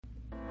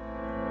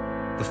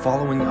The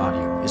following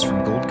audio is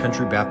from Gold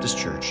Country Baptist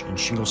Church in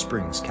Shingle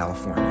Springs,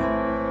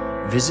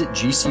 California. Visit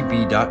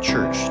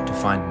gcb.church to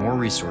find more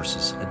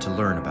resources and to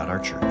learn about our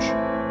church.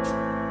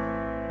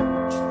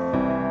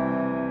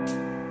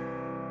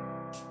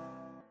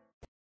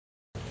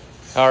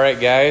 All right,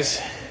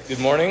 guys. Good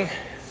morning.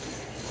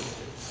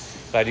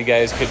 Glad you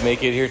guys could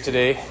make it here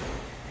today.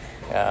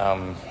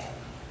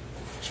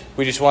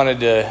 We just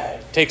wanted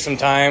to take some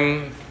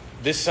time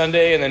this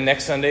Sunday and then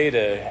next Sunday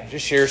to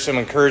just share some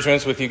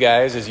encouragements with you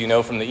guys. As you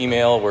know from the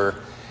email,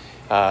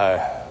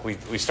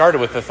 we started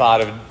with the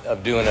thought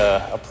of doing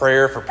a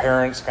prayer for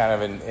parents, kind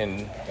of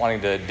in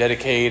wanting to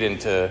dedicate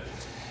and to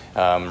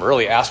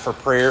really ask for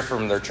prayer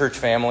from their church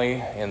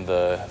family in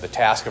the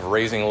task of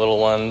raising little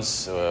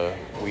ones.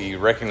 We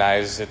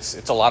recognize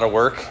it's a lot of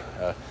work.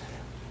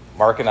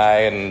 Mark and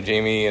I and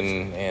Jamie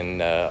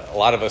and a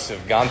lot of us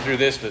have gone through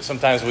this, but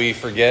sometimes we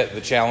forget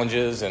the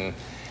challenges, and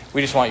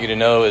we just want you to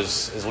know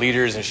as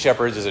leaders and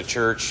shepherds as a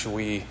church,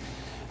 we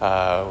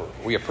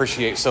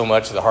appreciate so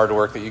much the hard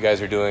work that you guys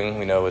are doing.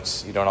 We know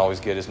you don't always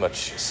get as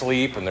much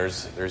sleep, and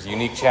there's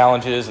unique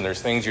challenges, and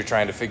there's things you're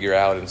trying to figure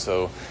out. And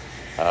so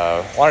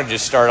I wanted to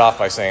just start off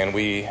by saying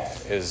we,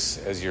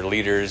 as your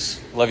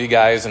leaders, love you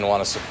guys and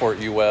want to support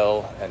you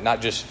well, and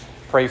not just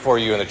pray for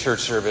you in the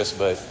church service,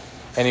 but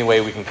any way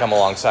we can come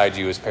alongside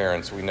you as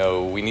parents. We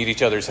know we need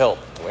each other's help,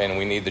 and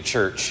we need the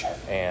church,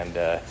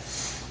 and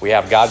we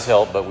have God's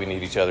help, but we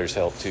need each other's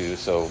help too.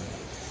 So,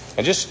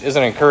 and just as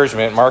an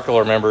encouragement, Mark will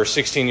remember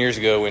 16 years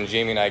ago when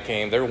Jamie and I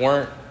came, there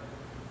weren't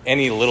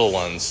any little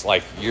ones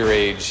like your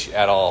age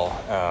at all.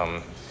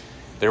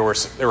 There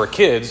were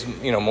kids,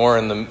 more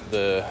in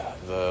the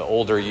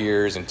older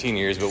years and teen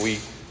years, but we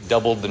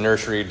doubled the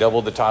nursery,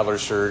 doubled the toddler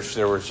church.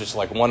 There was just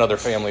like one other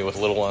family with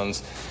little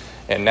ones.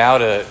 And now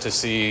to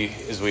see,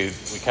 as we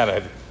kind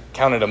of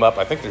counted them up,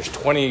 I think there's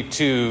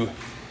 22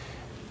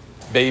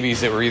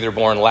 babies that were either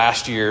born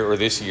last year or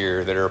this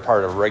year that are a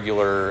part of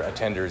regular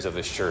attenders of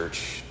this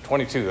church.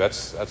 22,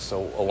 that's a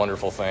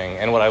wonderful thing.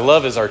 And what I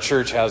love is our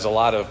church has a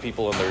lot of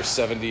people in their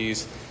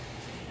 70s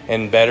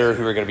and better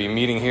who are going to be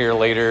meeting here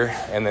later.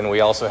 And then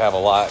we also have a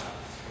lot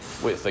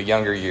with the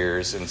younger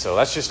years. And so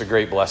that's just a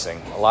great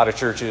blessing. A lot of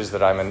churches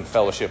that I'm in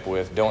fellowship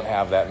with don't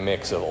have that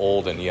mix of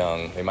old and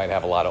young. They might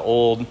have a lot of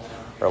old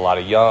or a lot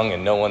of young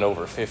and no one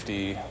over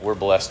 50. We're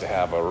blessed to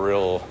have a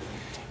real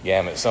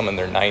gamut, some in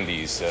their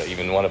 90s,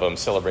 even one of them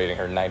celebrating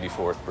her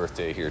 94th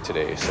birthday here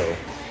today. So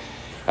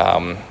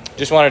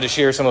just wanted to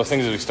share some of the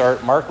things as we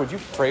start. Mark, would you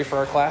pray for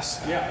our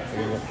class? Yeah,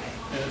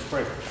 let's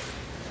pray.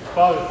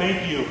 Father,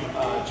 thank you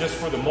just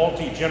for the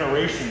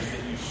multi-generations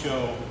that you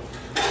show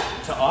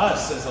to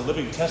us as a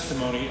living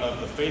testimony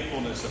of the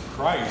faithfulness of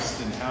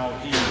Christ and how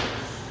he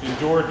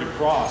endured the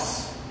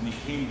cross and he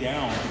came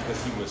down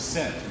because he was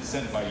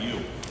sent by you.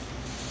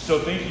 So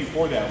thank you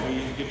for that.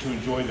 We get to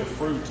enjoy the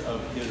fruit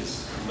of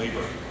his labor,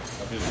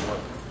 of his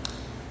work.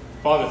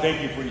 Father,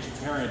 thank you for each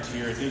parent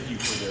here. Thank you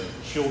for their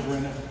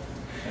children.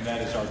 And that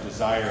is our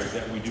desire, is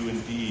that we do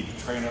indeed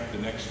train up the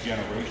next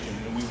generation.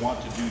 And we want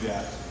to do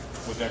that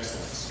with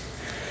excellence.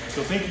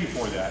 So thank you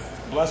for that.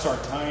 Bless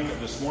our time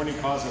this morning.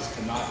 Cause us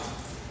to not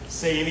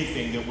say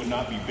anything that would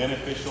not be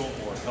beneficial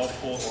or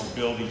helpful or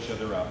build each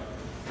other up.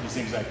 These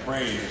things I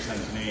pray in your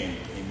Son's name.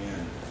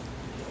 Amen.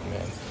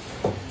 Amen.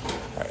 All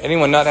right,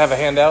 anyone not have a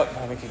handout?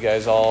 I think you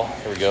guys all,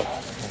 here we go,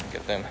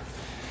 get them.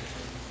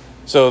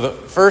 So the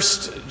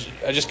first,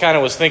 I just kind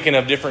of was thinking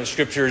of different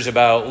scriptures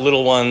about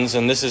little ones,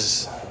 and this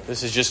is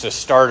just a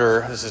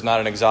starter. This is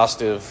not an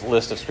exhaustive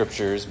list of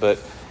scriptures, but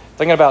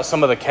thinking about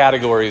some of the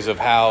categories of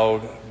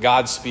how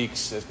God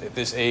speaks at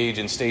this age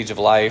and stage of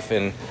life.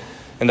 And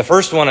the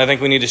first one I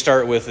think we need to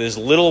start with is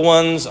little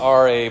ones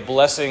are a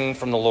blessing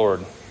from the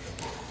Lord.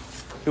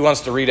 Who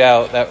wants to read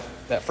out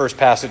that first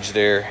passage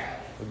there?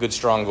 A good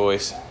strong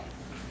voice.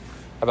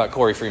 How about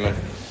Corey Freeman?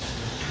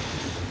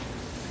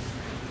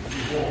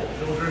 Behold,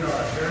 children are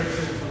a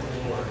heritage from the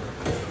Lord,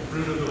 the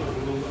fruit of the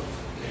womb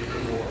a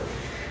reward.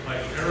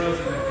 Like arrows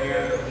in the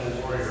hand of a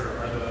warrior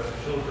are the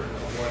children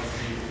of one's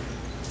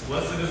youth.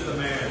 Blessed is the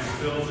man who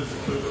fills his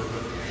quiver with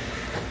them.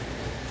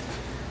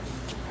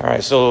 All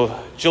right, so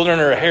children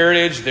are a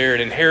heritage, they're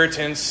an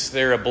inheritance,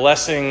 they're a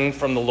blessing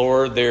from the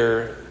Lord.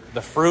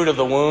 The fruit of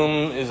the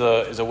womb is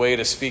a way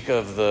to speak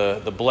of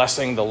the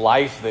blessing, the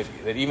life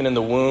that even in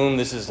the womb,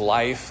 this is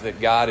life that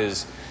God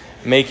is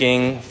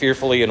making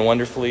fearfully and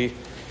wonderfully.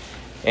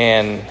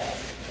 And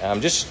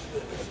I'm just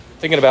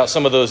thinking about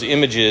some of those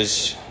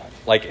images,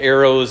 like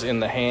arrows in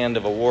the hand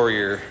of a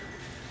warrior,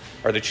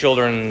 or the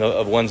children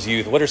of one's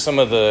youth. What are some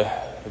of the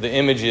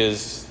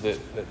images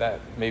that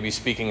may be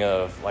speaking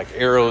of, like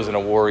arrows in a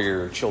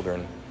warrior,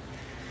 children?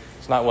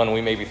 It's not one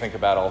we maybe think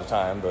about all the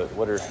time, but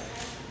what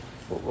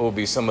will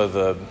be some of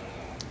the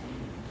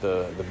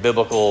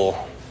biblical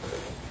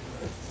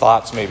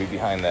thoughts maybe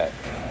behind that?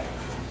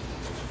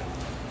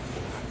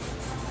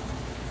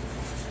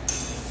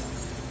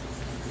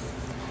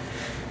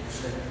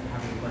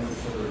 Having plenty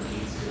of children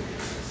leads to a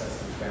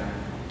successful family,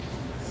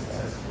 a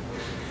successful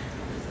person,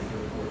 because they go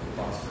forth to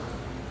prosper.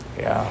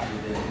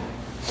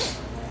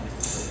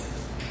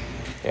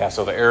 Yeah. Yeah,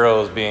 so the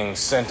arrow is being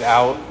sent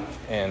out,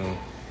 and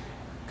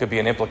could be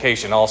an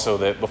implication also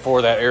that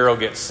before that arrow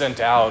gets sent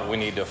out, we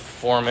need to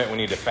form it, we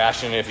need to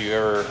fashion it.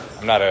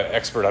 I'm not an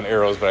expert on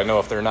arrows, but I know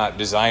if they're not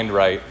designed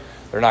right,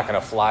 they're not going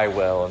to fly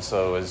well. And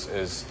so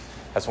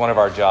that's one of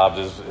our jobs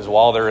is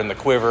while they're in the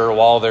quiver,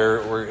 while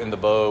we're in the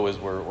bow, is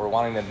we're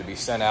wanting them to be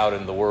sent out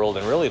in the world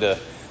and really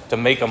to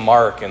make a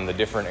mark in the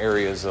different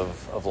areas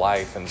of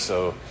life. And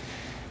so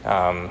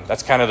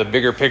that's kind of the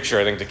bigger picture,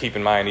 I think, to keep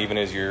in mind, even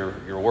as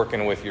you're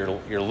working with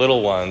your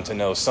little one, to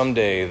know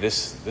someday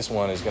this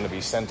one is going to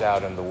be sent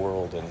out in the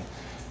world,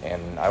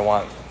 and I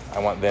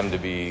want them to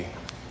be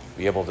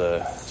able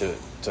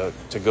to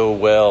go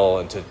well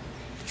and to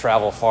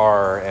travel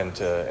far and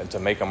to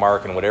make a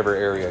mark in whatever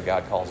area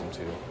God calls them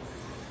to.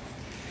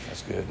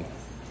 That's good.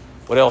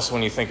 What else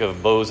when you think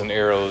of bows and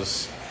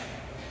arrows?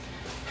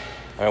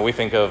 I mean, we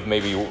think of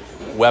maybe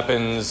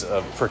weapons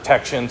of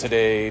protection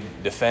today,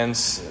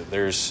 defense.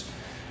 There's,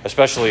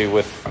 especially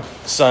with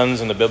sons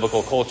in the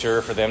biblical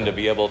culture, for them to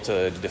be able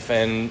to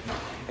defend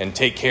and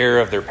take care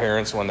of their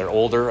parents when they're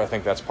older. I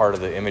think that's part of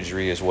the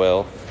imagery as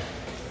well.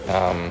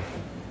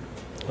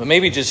 But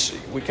maybe just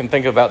we can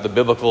think about the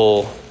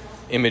biblical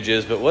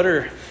images, but what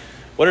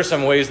are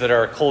some ways that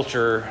our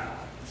culture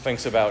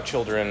thinks about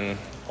children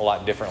a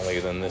lot differently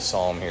than this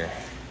psalm here?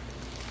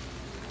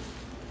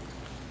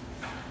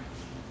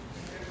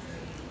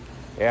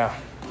 Yeah.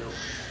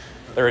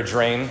 They're a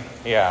drain.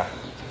 Yeah.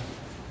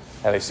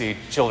 They see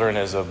children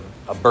as a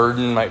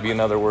burden, might be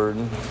another word.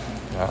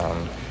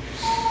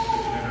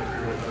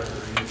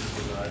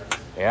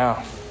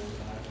 Yeah.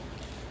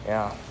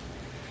 Yeah.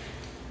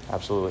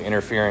 Absolutely.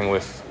 Interfering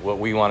with what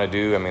we want to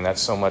do. I mean,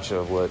 that's so much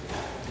of what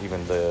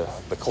even the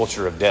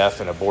culture of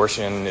death and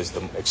abortion is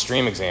the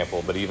extreme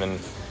example, but even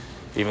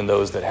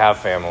those that have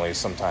families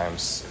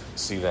sometimes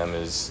see them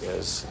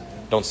as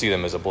don't see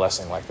them as a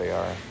blessing like they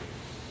are.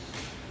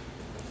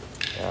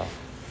 Yeah.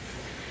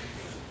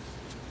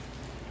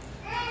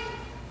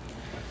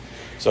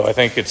 So I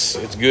think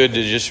it's good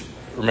to just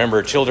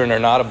remember children are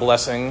not a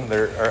blessing.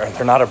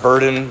 They're not a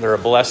burden. They're a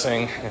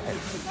blessing.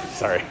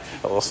 Sorry,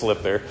 a little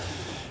slip there.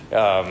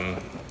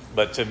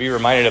 But to be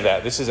reminded of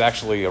that, this is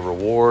actually a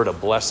reward, a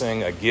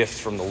blessing, a gift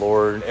from the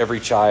Lord. Every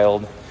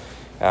child,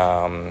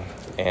 and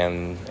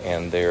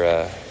they're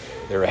a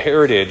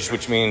heritage,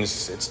 which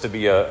means it's to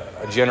be a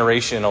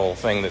generational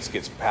thing that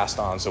gets passed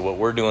on. So what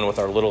we're doing with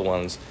our little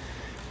ones,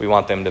 we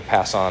want them to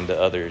pass on to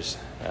others.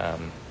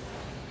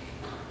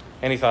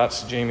 Any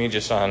thoughts, Jamie,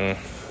 just on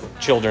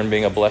children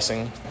being a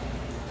blessing?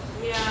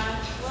 Yeah,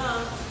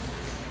 well,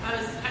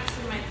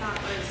 my thought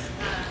was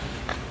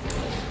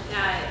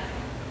that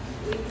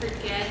we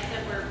forget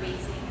that we're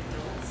raising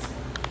adults.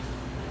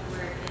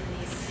 We're in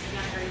these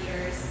younger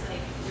years,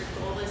 like your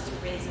goal is to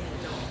raise an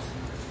adult.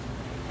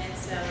 And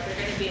so they're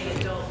going to be an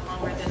adult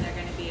longer than they're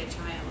going to be a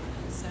child.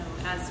 And so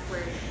as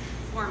we're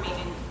forming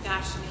and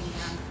fashioning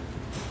them,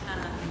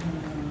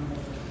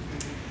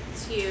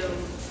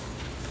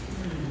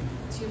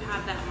 to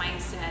have that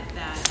mindset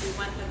that we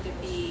want them to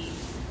be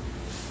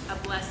a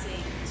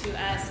blessing to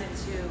us and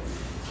to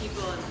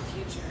people in the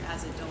future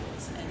as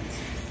adults,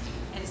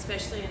 and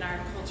especially in our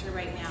culture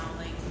right now,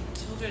 like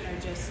children are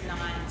just not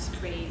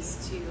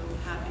raised to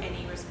have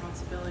any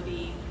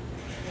responsibility,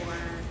 or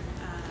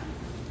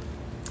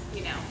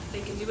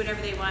they can do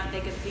whatever they want,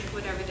 they can think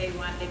whatever they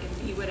want, they can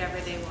be whatever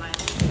they want,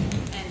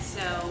 and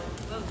so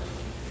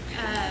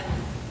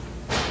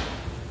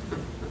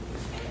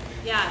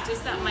yeah,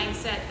 just that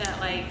mindset that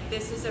like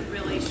this is a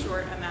really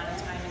short amount of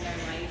time in their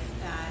life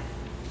that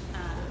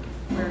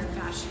we're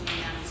fashioning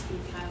them to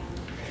become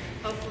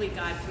hopefully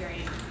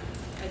God-fearing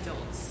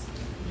adults.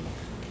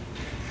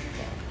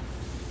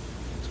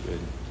 That's good.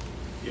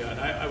 Yeah, and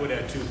I would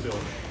add too, Phil.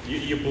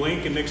 You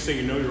blink, and next thing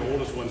you know, your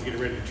oldest one's getting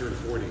ready to turn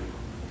 40.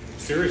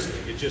 Seriously,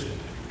 it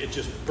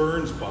just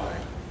burns by.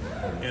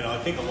 And I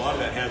think a lot of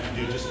that has to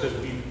do just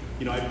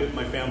because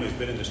my family's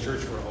been in this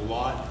church for a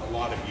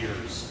lot of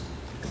years.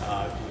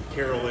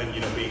 Carolyn,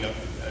 being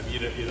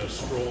a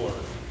stroller,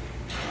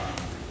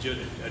 just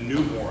a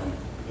newborn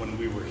when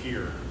we were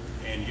here,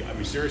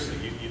 and seriously,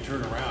 you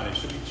turn around, it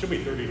should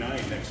be 39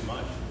 next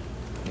month,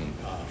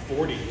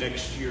 40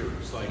 next year.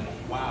 It's like,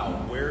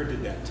 wow, where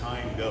did that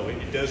time go?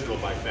 It does go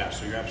by fast.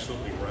 So you're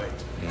absolutely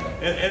right,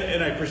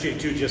 and I appreciate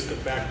too just the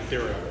fact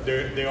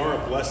that they are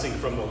a blessing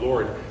from the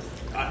Lord.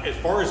 As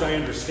far as I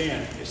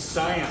understand,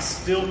 science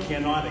still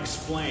cannot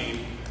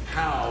explain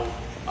how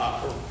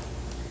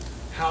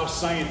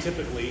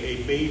scientifically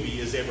a baby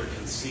is ever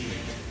conceived.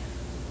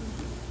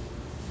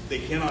 They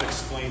cannot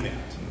explain that.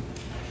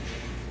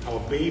 How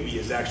a baby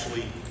is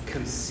actually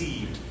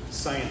conceived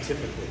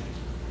scientifically.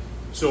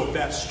 So if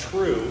that's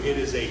true, it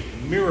is a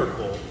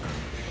miracle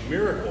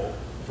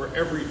for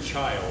every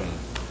child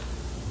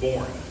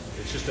born.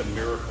 It's just a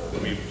miracle.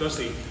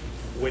 Especially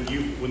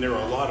when there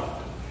are a lot of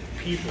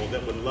people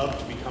that would love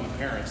to become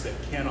parents that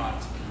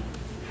cannot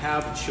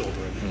have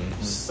children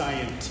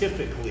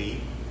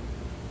scientifically.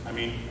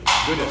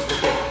 Goodness,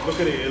 look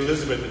at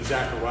Elizabeth and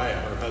Zachariah,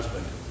 her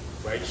husband,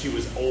 right? She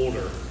was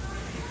older,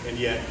 and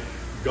yet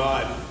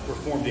God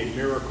performed a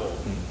miracle.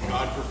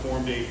 God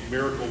performed a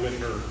miracle with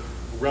her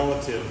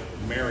relative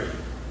Mary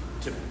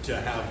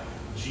to have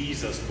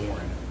Jesus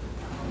born.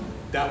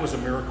 That was a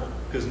miracle,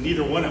 because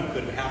neither one of them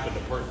could have happened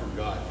apart from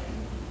God.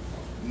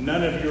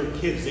 None of your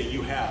kids that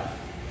you have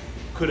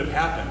could have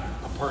happened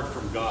apart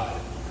from God.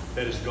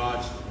 That is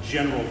God's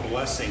general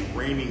blessing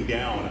raining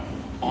down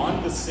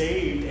on the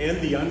saved and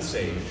the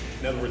unsaved.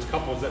 In other words,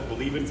 couples that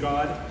believe in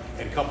God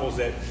and couples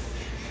that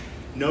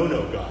know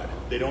God.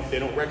 They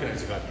don't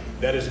recognize God.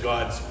 That is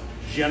God's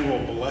general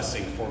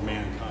blessing for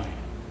mankind.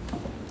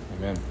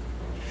 Amen.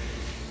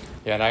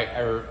 Yeah, and I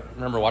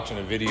remember watching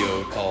a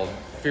video called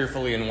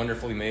Fearfully and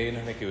Wonderfully Made.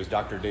 I think it was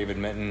Dr. David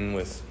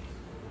Menton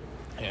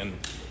and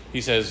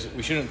he says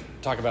we shouldn't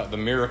talk about the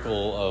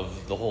miracle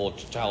of the whole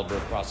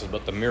childbirth process,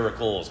 but the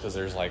miracles, because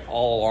there's like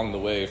all along the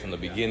way from the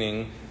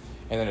beginning,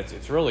 and then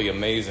it's really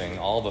amazing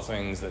all the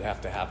things that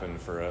have to happen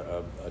for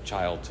a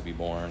child to be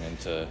born, and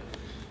to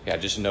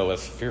just know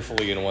it's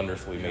fearfully and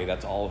wonderfully made.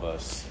 That's all of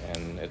us,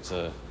 and it's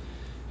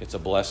a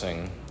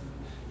blessing.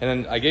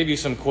 And then I gave you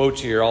some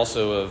quotes here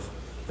also of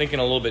thinking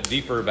a little bit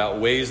deeper about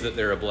ways that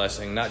they're a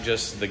blessing, not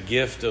just the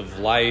gift of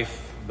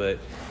life, but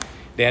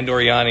Dan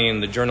Doriani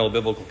in the Journal of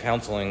Biblical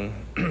Counseling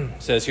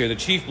says here, the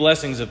chief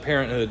blessings of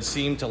parenthood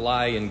seem to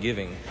lie in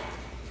giving.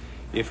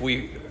 If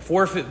we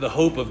forfeit the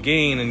hope of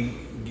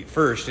gain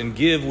first and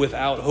give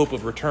without hope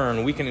of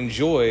return, we can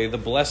enjoy the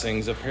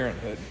blessings of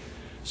parenthood.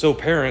 So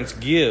parents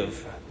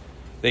give.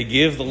 They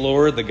give the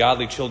Lord the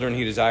godly children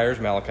he desires,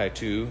 Malachi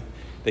 2.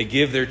 They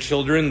give their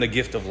children the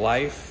gift of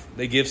life.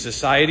 They give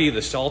society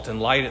the salt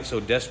and light it so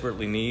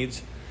desperately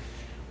needs.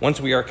 Once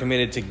we are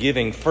committed to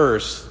giving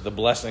first, the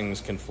blessings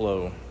can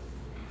flow.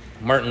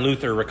 Martin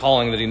Luther,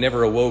 recalling that he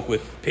never awoke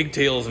with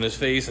pigtails in his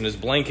face and his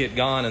blanket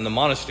gone in the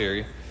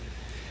monastery,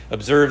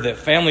 observed that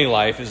family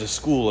life is a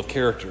school of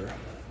character.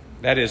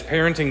 That is,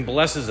 parenting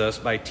blesses us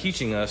by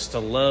teaching us to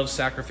love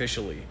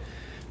sacrificially,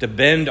 to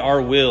bend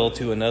our will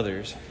to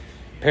another's.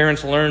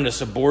 Parents learn to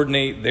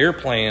subordinate their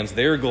plans,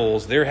 their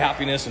goals, their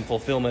happiness and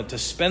fulfillment to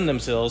spend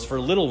themselves for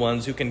little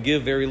ones who can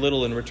give very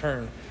little in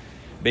return.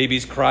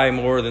 Babies cry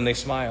more than they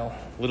smile.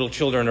 Little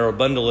children are a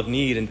bundle of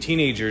need, and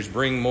teenagers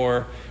bring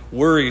more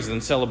worries than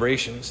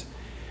celebrations.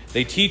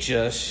 They teach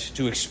us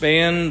to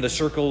expand the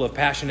circle of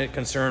passionate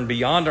concern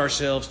beyond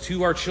ourselves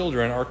to our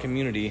children, our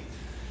community,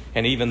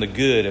 and even the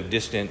good of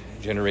distant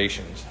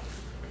generations.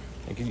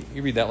 And can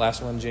you read that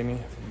last one, Jamie?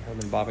 I've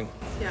been bobbing.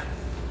 Yeah.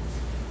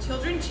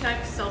 Children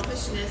check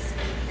selfishness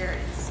in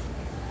parents.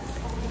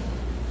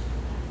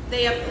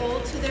 They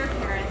uphold to their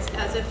parents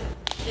as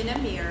if in a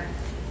mirror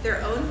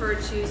their own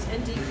virtues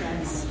and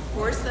defects,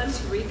 force them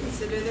to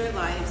reconsider their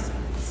lives,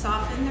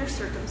 soften their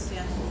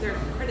their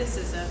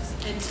criticisms,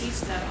 and teach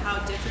them how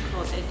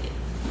difficult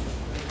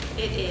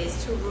it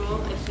is to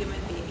rule a human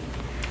being.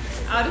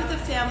 Out of the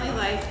family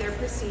life there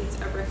proceeds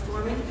a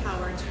reforming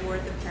power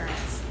toward the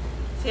parents.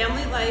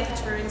 Family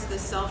life turns the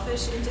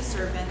selfish into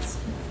servants,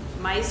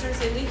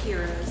 misers into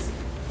heroes,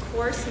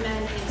 coarse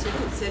men into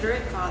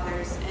considerate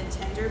fathers, and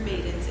tender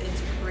maidens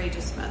into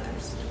courageous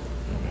mothers.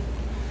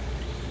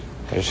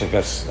 I just think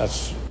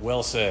that's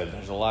well said.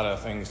 There's a lot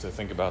of things to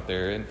think about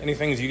there. And any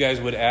things you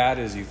guys would add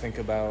as you think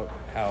about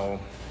how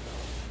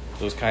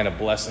those kind of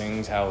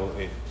blessings, how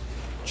it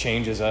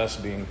changes us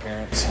being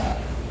parents?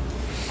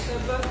 The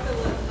book,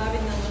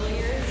 Loving the Little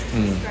Years,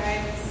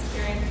 describes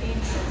parenting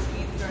as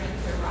being thrown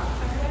into a rock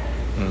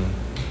tumbler.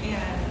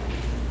 And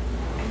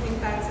I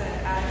think that's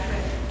an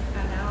adequate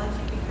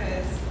analogy,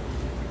 because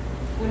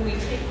when we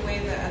take away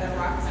the other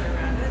rocks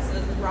around us,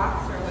 those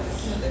rocks are what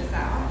smooth us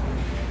out.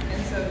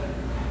 And so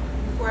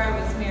before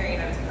I was married,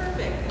 I was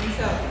perfect. And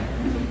so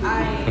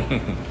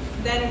I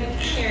then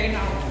became married and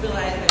I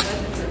realized I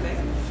wasn't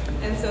perfect.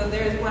 And so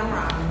there's one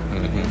rock.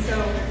 And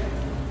so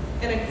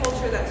in a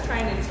culture that's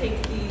trying to take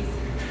these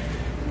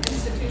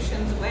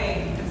institutions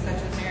away, such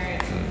as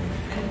marriage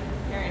and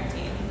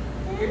parenting,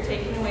 you're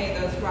taking away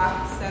those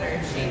rocks that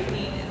are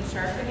shaping and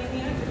sharpening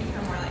you to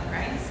become more like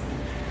Christ,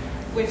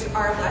 which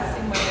are a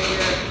blessing whether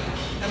you're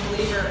a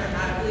believer or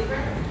not a believer.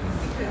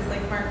 Because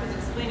like Mark was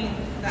explaining,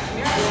 that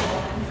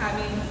miracle and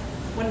having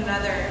one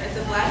another is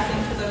a blessing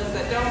to those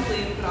that don't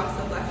believe, but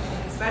also a blessing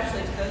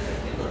especially to those that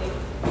do believe.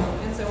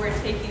 And so we're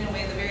taking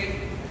away the very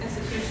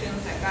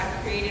institutions that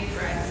God created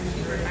for us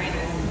to remind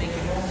us and make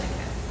us more like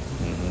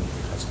Him.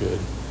 That's good.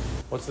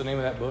 What's the name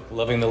of that book?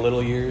 Loving the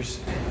Little Years?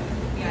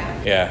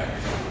 Yeah. Yeah.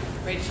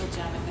 Rachel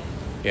Jonathan.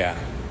 Yeah.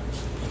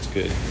 That's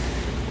good.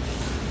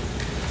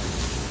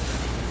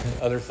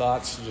 Other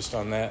thoughts just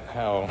on that?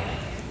 How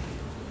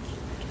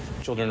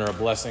children are a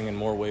blessing in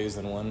more ways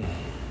than one?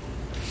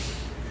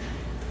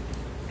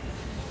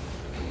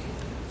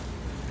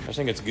 I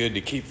think it's good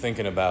to keep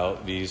thinking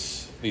about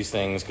these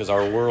things, because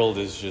our world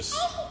is just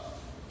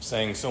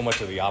saying so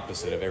much of the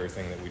opposite of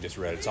everything that we just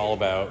read. It's all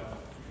about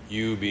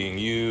you being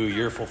you,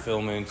 your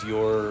fulfillment,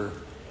 your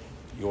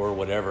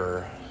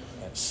whatever.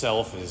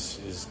 Self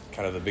is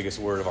kind of the biggest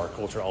word of our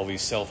culture, all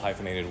these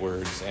self-hyphenated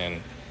words.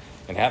 And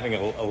having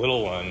a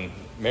little one,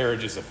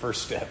 marriage is the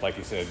first step, like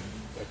you said,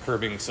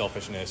 curbing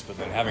selfishness, but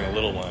then having a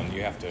little one,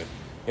 you have to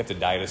have to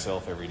die to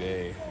self every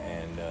day,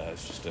 and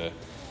it's just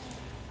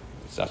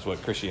that's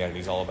what Christianity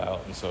is all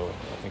about. And so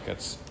I think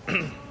that's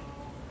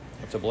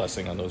a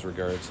blessing on those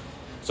regards.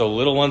 So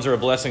little ones are a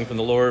blessing from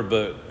the Lord,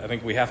 but I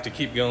think we have to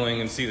keep going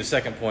and see the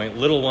second point.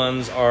 Little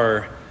ones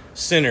are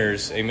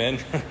sinners, amen,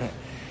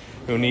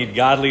 who need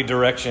godly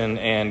direction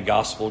and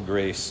gospel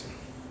grace.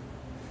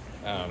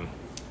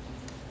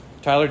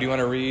 Tyler, do you want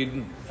to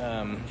read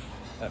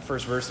that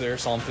first verse there,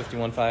 Psalm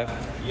 51:5?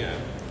 Yeah.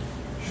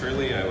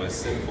 Surely I was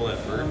sinful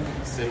at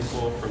birth,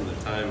 sinful from the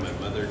time my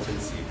mother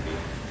conceived me.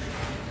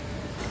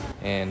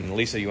 And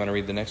Lisa, you want to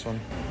read the next one?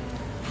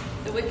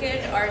 The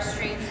wicked are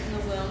estranged from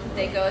the womb.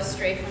 They go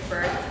astray from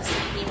birth,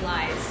 speaking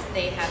lies.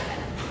 They have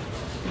venom.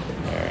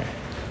 All right.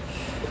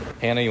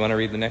 Hannah, you want to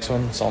read the next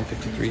one? Psalm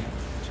 53.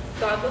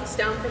 God looks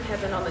down from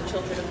heaven on the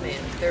children of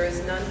man. There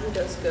is none who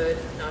does good,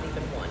 not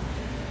even one.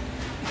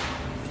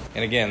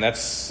 And again, that's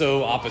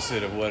so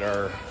opposite of what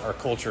our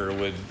culture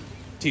would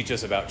teach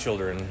us about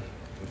children.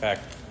 In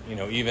fact,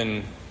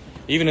 even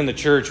in the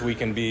church, we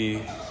can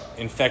be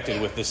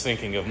infected with this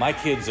thinking of, my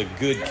kid's a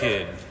good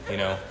kid.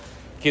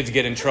 Kids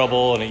get in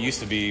trouble, and it used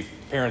to be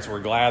parents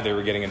were glad they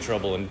were getting in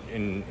trouble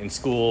in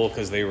school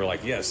because they were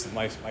like, yes,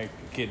 my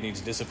kid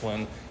needs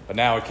discipline. But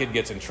now a kid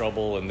gets in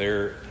trouble, and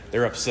they're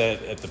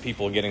upset at the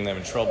people getting them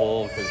in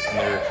trouble because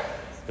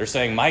they're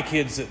saying, my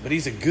kid's, but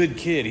he's a good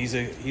kid. He's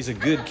a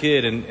good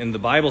kid. And the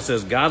Bible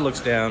says God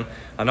looks down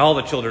on all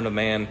the children of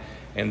man,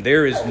 and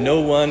there is no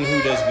one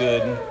who does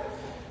good,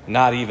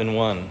 not even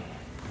one.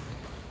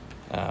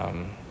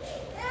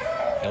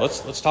 And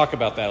let's talk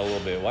about that a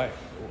little bit.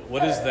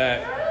 What is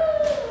that?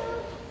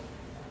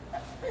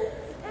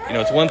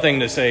 It's one thing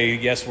to say,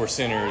 yes, we're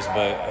sinners,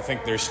 but I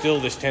think there's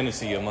still this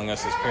tendency among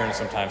us as parents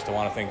sometimes to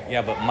want to think,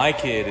 yeah, but my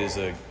kid is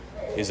a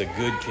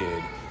good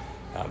kid.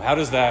 How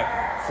does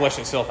that flesh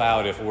itself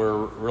out if we're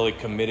really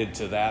committed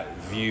to that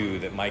view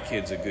that my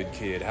kid's a good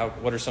kid?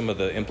 What are some of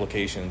the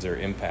implications or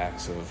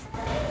impacts of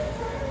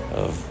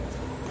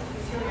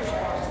Feel your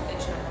child,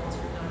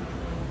 you're not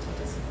going to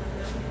discipline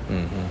them.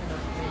 You're not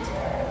going to take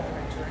them in the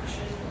right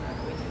direction. You're not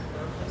going to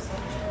curb those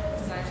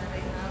desires that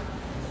they have.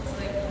 It's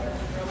like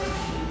really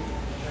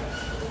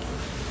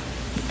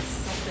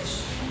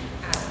selfish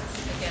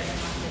acts. Again,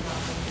 talking about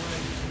the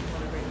word you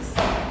want to raise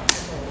your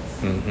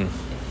goals. If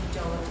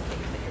you don't think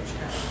that your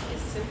child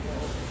is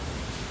simple,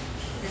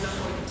 you're not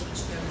going to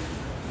teach them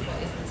what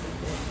isn't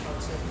simple, how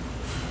to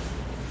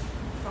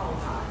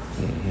follow God.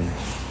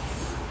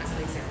 As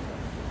an example.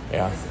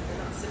 Yeah. Because if they're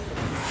not simple,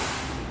 you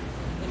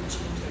wouldn't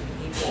change their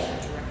behavior or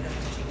direct them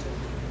to change their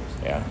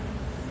behaviors. Yeah,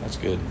 that's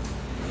good.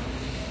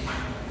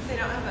 They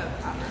don't have a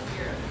proper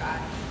fear of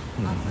God.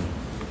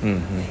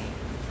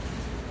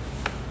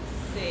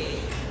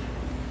 They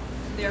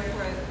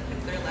therefore, if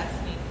they're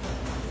lessening,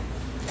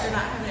 they're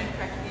not having a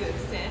correct view of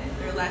sin.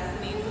 They're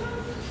lessening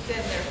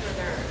sin. Therefore,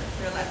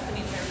 they're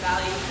lessening their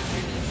values and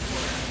their need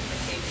for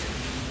behavior.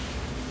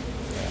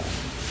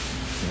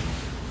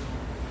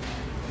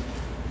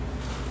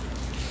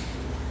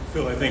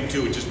 Phil, I think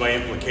too, just by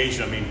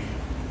implication,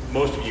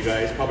 most of you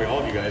guys, probably all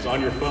of you guys, on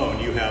your phone,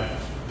 you have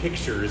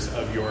pictures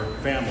of your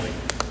family,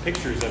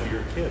 pictures of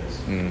your kids.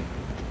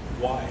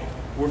 Why?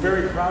 We're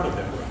very proud of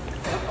them.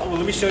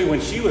 Let me show you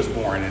when she was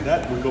born, and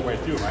that would go right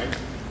through, right?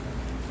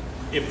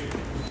 If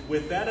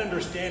with that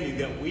understanding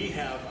that we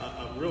have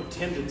a real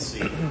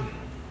tendency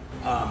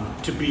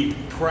to be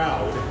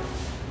proud,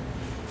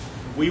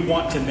 we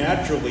want to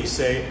naturally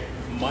say,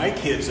 my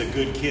kid's a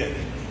good kid.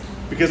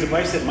 Because if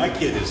I said my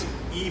kid is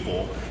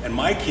evil and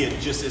my kid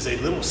just is a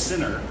little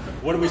sinner,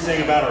 what are we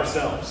saying about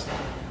ourselves?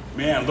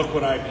 Man, look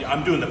what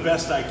I'm doing the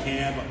best I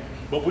can.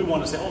 But we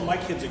want to say, oh, my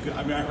kid's a good,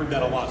 I heard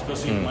that a lot,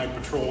 especially in my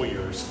patrol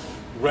years,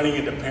 running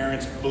into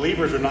parents,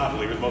 believers or not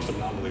believers, most of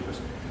them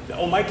non-believers.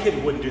 Oh, my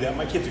kid wouldn't do that.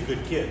 My kid's a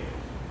good kid.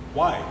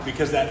 Why?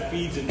 Because that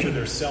feeds into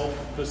their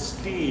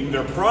self-esteem,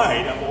 their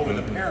pride over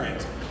the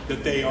parent,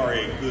 that they are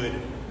a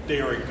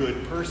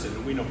good person.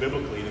 And we know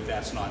biblically that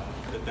that's not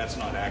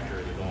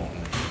accurate at all.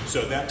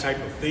 So that type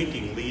of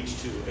thinking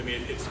leads to,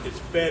 it's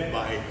fed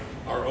by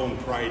our own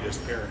pride as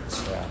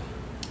parents,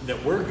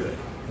 that we're good.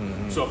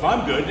 So if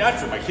I'm good,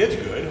 naturally my kid's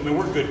good.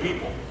 We're good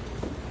people.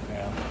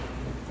 Yeah.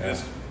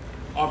 That's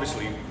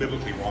obviously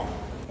biblically wrong.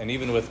 And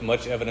even with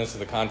much evidence to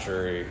the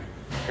contrary,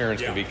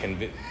 parents can be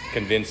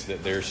convinced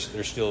that they're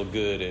still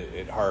good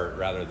at heart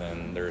rather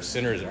than they're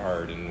sinners at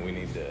heart, and we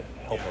need to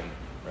help them,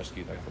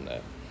 rescue them from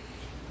that.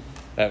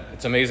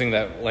 It's amazing,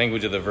 that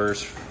language of the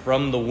verse,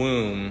 from the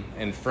womb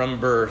and from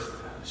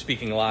birth,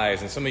 speaking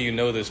lies. And some of you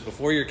know this,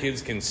 before your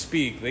kids can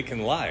speak, they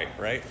can lie,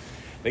 right?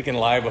 They can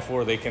lie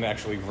before they can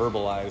actually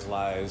verbalize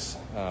lies.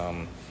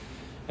 And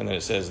then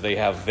it says they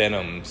have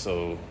venom,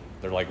 so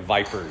they're like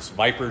vipers.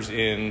 Vipers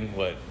in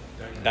what?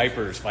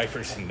 Diapers.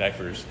 Vipers in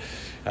diapers.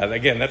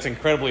 Again, that's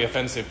incredibly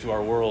offensive to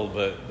our world,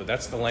 but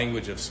that's the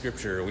language of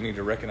Scripture. We need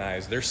to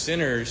recognize they're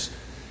sinners.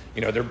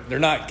 They're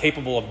not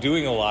capable of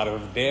doing a lot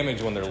of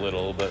damage when they're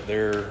little, but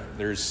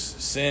there's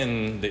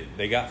sin that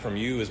they got from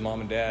you as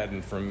mom and dad,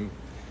 and from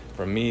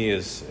me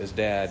as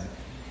dad.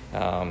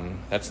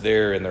 That's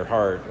there in their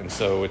heart, and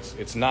so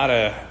it's not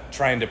a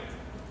trying to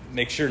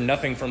make sure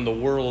nothing from the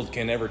world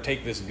can ever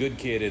take this good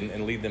kid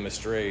and lead them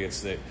astray.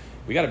 It's that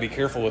we got to be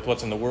careful with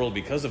what's in the world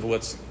because of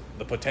what's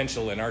the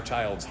potential in our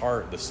child's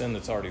heart, the sin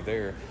that's already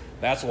there.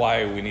 That's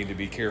why we need to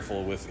be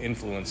careful with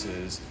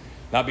influences,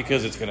 not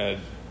because it's going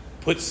to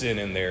put sin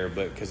in there,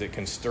 but because it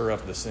can stir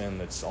up the sin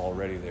that's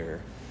already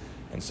there.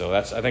 And so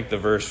that's, I think, the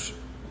verse,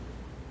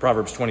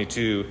 Proverbs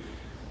 22,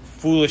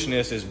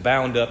 foolishness is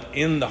bound up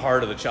in the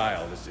heart of the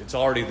child. It's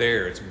already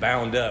there. It's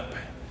bound up.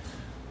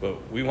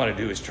 What we want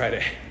to do is try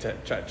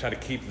to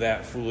keep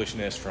that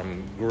foolishness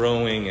from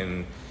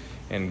growing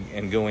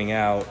and going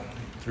out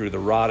through the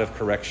rod of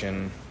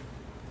correction.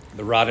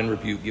 The rod and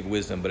rebuke give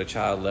wisdom, but a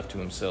child left to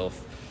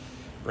himself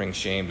brings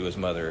shame to his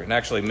mother. And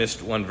actually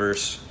missed one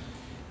verse.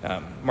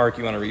 Mark,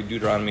 you want to read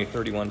Deuteronomy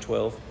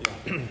 31:12?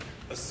 Yeah.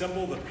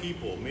 Assemble the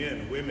people,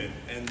 men, women,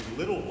 and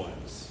little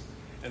ones,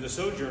 and the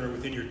sojourner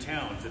within your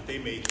towns, that they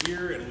may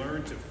hear and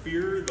learn to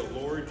fear the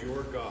Lord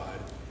your God,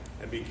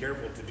 and be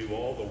careful to do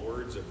all the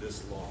words of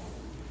this law.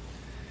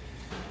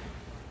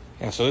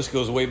 And so this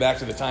goes way back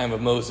to the time of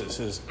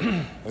Moses.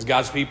 As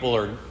God's people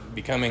are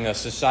becoming a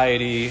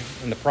society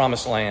in the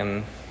promised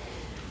land,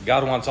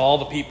 God wants all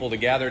the people to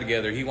gather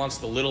together. He wants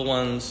the little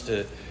ones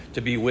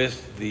to be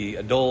with the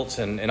adults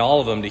and all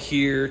of them to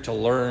hear, to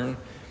learn,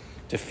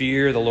 to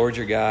fear the Lord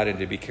your God, and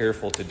to be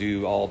careful to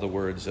do all the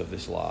words of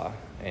this law.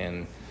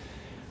 And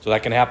so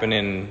that can happen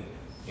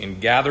in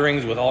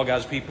gatherings with all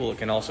God's people. It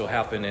can also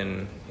happen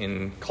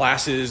in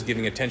classes,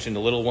 giving attention to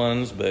little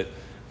ones. But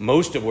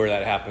most of where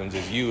that happens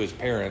is you as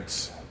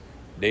parents,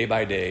 day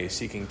by day,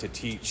 seeking to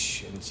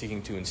teach and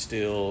seeking to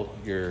instill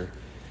your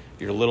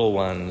little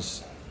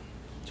ones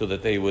so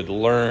that they would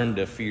learn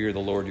to fear the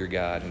Lord your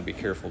God and be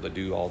careful to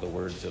do all the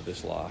words of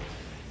this law.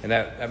 And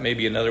that may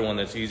be another one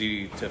that's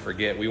easy to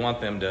forget. We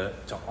want them to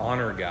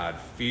honor God,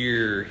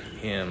 fear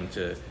Him,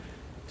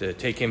 to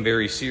take Him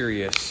very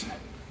serious,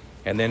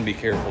 and then be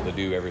careful to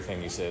do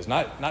everything He says.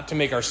 Not to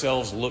make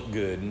ourselves look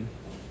good,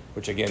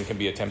 which again can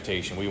be a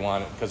temptation. We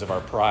want, because of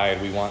our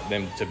pride, we want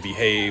them to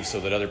behave so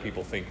that other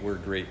people think we're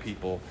great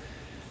people.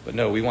 But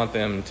no, we want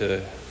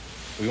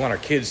our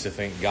kids to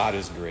think God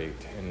is great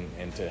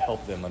and to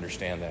help them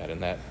understand that.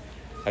 And that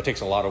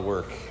takes a lot of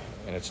work,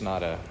 and it's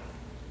not a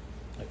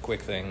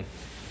quick thing.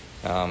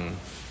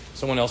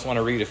 Someone else want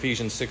to read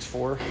Ephesians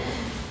 6:4? Want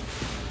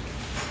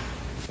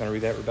to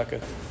read that, Rebecca?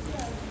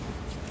 Yeah.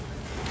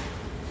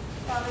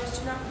 Fathers,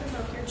 do not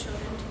provoke your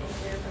children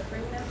to anger, but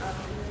bring them up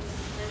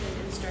in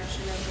the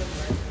instruction of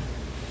the Lord.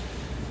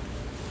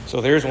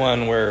 So there's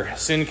one where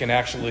sin can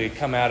actually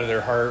come out of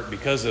their heart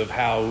because of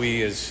how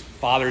we as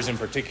fathers in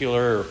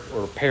particular,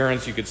 or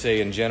parents you could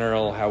say in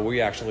general, how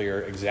we actually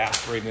are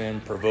exasperating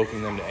them,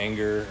 provoking them to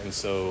anger. And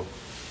so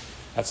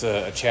that's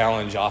a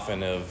challenge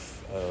often of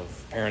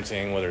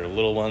parenting, whether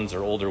little ones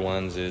or older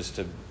ones, is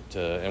to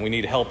and we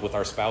need help with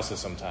our spouses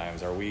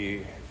sometimes. Are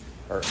we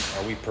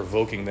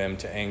provoking them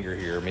to anger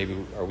here? Maybe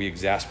are we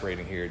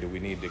exasperating here? Do we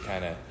need to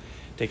kind of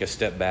take a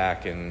step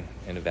back and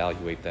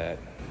evaluate that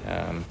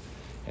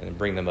and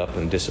bring them up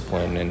in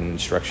discipline and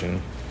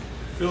instruction?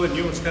 Phil, and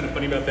you know what's kind of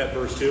funny about that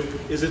verse too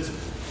is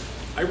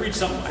I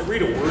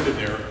read a word in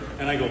there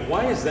and I go,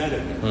 why is that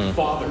in there?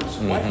 Fathers.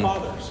 Mm-hmm. Why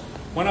fathers?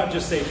 Why not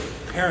just say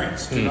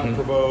parents? Do not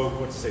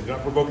provoke. What's it say? Do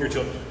not provoke your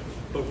children.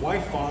 But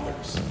why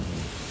fathers?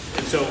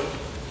 And so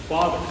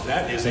fathers,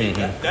 that is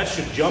that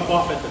should jump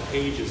off at the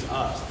pages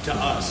to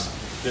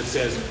us that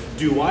says,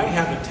 do I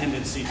have a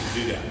tendency to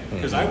do that?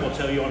 Because I will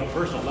tell you on a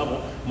personal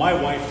level, my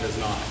wife does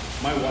not.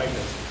 My wife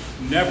has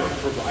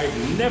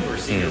I've never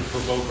seen her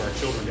provoke our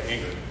children to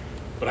anger.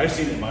 But I've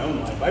seen it in my own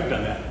life. I've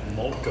done that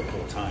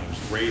multiple times,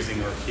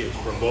 raising our kids,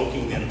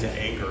 provoking them to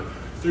anger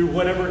through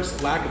whatever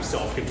it's lack of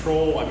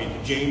self-control. I mean,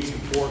 James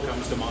 4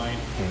 comes to mind.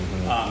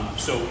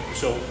 So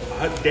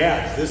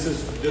dads,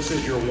 this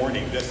is your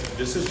warning.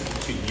 This is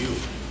to you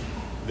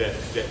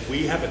that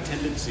we have a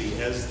tendency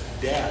as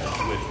dads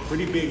with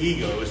pretty big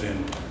egos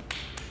and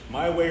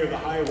my way or the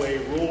highway,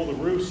 rule the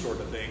roost sort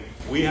of thing.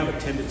 We have a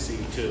tendency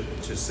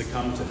to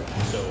succumb to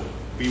that. So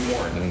be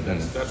warned.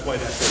 That's why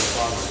that says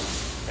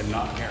fathers and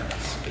not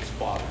parents. It's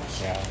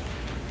fathers. Yeah.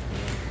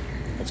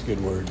 That's a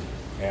good word.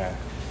 Yeah.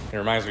 It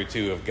reminds me,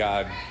 too, of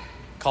God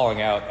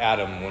calling out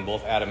Adam. When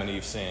both Adam and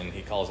Eve sinned,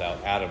 He calls out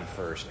Adam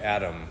first.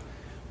 Adam,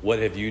 what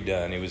have you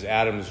done? It was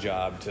Adam's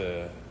job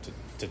to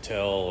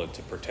tell and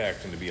to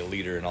protect and to be a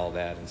leader and all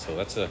that. And so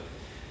that's a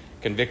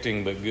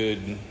convicting but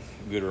good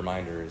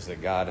reminder, is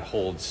that God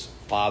holds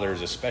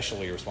fathers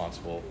especially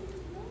responsible.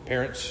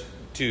 Parents,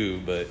 too,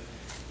 but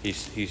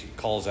He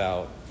calls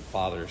out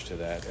fathers to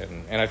that.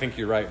 And I think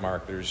you're right,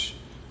 Mark. There's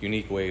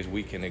unique ways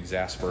we can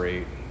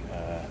exasperate.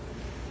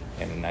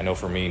 And I know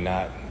for me,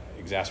 not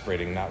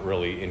exasperating, not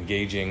really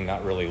engaging,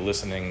 not really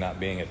listening, not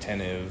being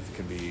attentive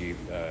could be,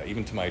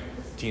 even to my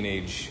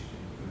teenage,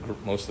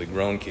 mostly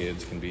grown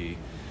kids, can be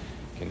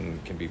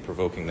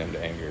provoking them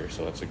to anger.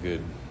 So that's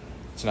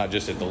it's not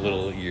just at the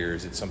little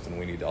years, it's something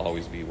we need to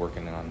always be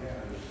working on.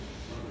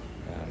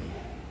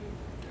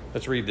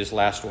 Let's read this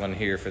last one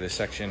here for this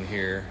section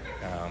here.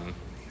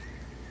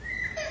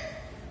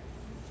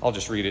 I'll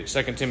just read it.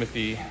 2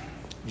 Timothy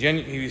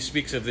he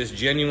speaks of this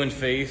genuine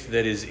faith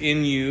that is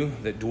in you,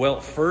 that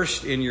dwelt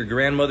first in your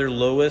grandmother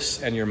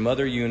Lois and your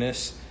mother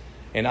Eunice,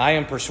 and I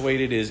am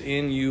persuaded is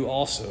in you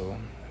also.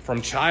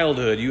 From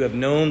childhood you have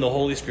known the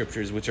Holy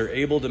Scriptures, which are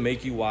able to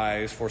make you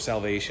wise for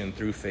salvation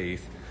through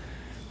faith,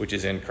 which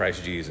is in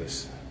Christ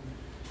Jesus.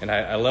 And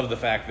I love the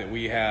fact that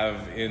we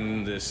have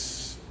in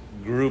this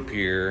group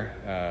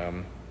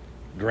here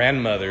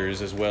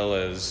grandmothers as well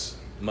as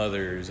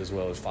mothers, as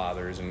well as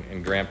fathers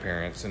and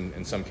grandparents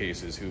in some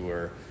cases, who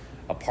are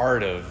a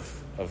part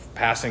of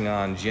passing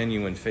on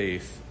genuine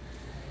faith.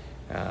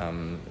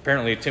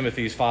 Apparently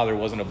Timothy's father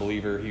wasn't a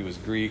believer. He was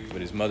Greek,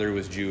 but his mother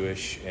was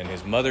Jewish, and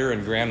his mother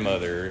and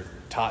grandmother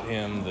taught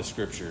him the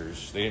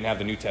Scriptures. They didn't have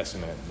the New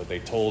Testament, but they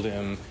taught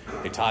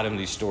him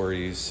these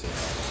stories.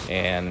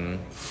 And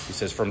he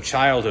says, from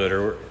childhood,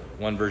 or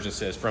one version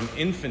says, from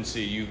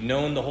infancy, you've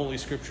known the Holy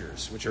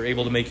Scriptures, which are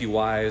able to make you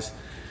wise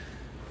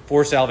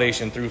for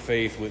salvation through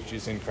faith, which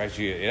is in Christ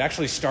Jesus. It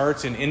actually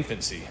starts in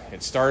infancy.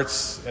 It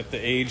starts at the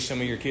age some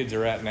of your kids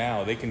are at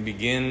now. They can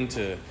begin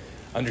to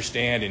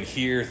understand and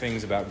hear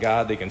things about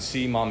God. They can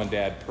see mom and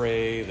dad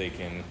pray. They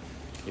can,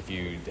 if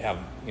you have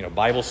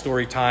Bible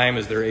story time,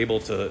 as they're able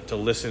to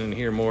listen and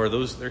hear more,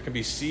 there can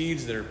be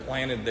seeds that are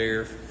planted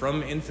there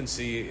from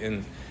infancy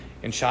in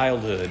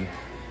childhood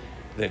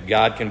that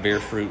God can bear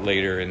fruit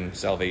later in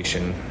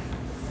salvation.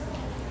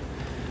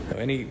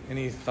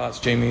 Any thoughts,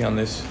 Jamie, on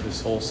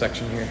this whole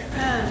section here?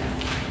 A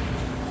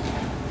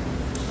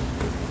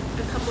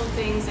couple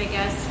things, I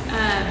guess.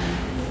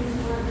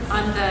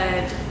 On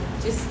the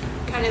just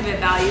kind of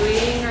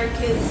evaluating our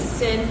kids'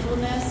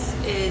 sinfulness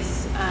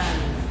is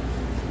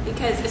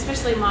because,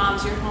 especially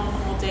moms, you're home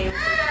all day with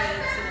your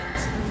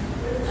kids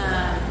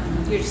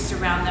and you're just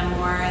around them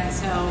more. And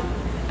so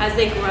as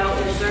they grow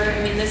older,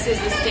 I mean, this is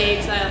the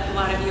stage that a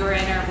lot of you are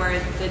in, or where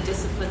the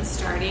discipline's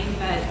starting,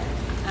 but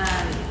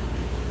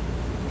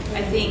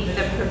I think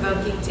the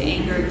provoking to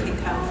anger can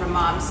come from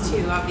moms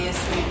too,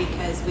 obviously,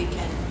 because we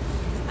can,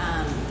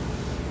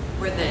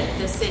 we're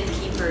the sin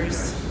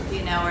keepers,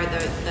 or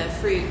the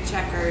fruit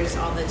checkers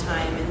all the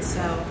time. And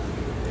so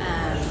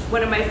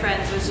one of my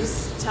friends was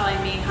just telling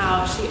me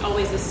how she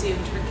always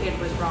assumed her kid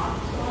was wrong,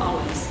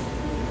 always,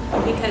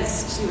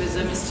 because she was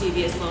a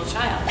mischievous little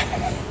child.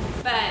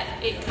 But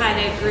it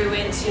kind of grew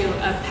into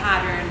a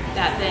pattern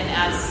that then,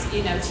 as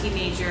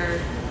teenager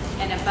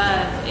and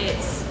above,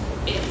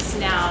 it's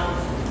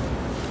now,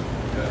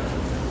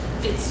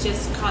 it's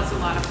just caused a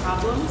lot of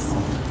problems.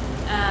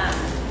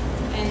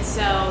 And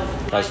so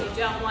while you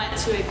don't want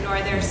to ignore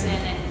their sin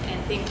and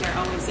think they're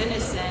always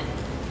innocent,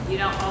 you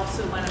don't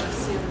also want to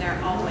assume they're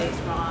always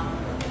wrong.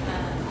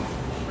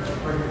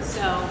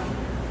 So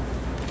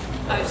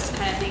I was just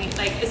kind of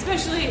thinking,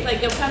 especially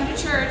they'll come to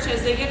church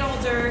as they get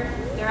older,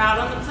 they're out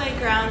on the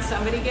playground,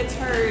 somebody gets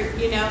hurt,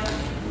 you have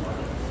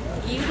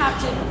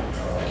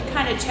to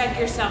kind of check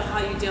yourself how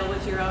you deal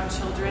with your own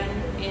children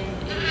in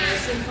their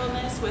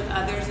sinfulness, with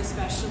others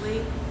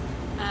especially.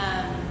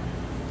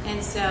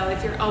 And so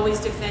if you're always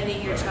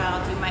defending your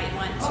child, you might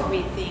want to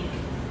rethink,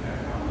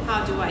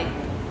 how do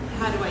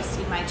I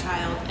see my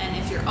child? And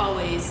if you're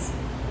always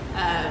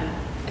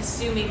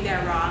assuming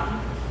they're wrong,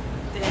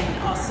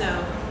 then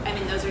also,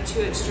 those are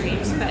two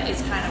extremes, but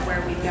it's kind of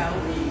where we go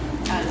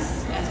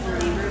as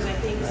believers, I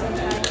think,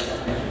 sometimes.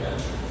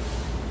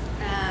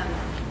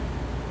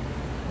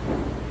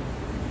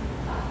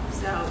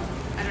 So,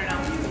 I don't know,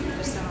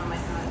 just some of my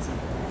thoughts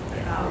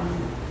about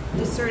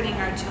discerning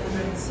our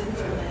children's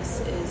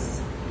sinfulness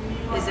is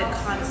a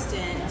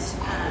constant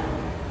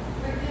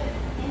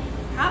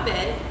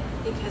habit,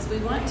 because we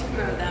want to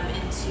grow them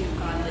into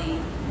godly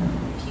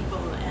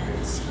people, and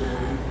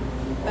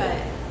but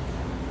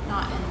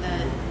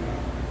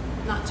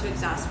not to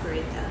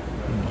exasperate them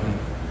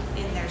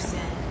in their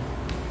sin,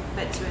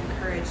 but to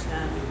encourage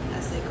them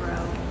as they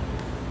grow.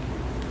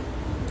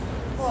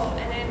 Well,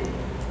 and then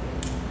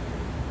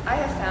I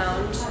have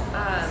found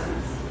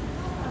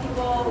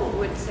people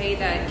would say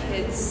that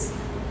kids,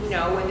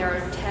 when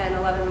they're 10,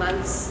 11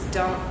 months,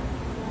 don't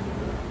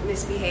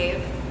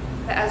misbehave.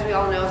 But as we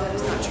all know, that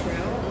is not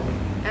true.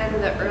 And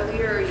the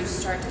earlier you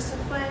start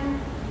discipline,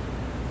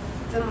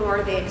 the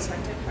more they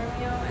expect it from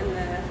you, and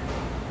the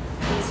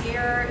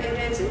easier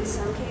it is in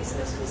some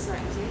cases, because it's not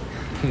easy.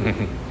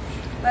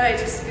 But I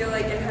just feel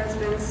like it has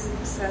been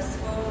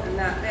successful in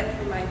that bit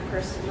for my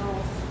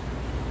personal,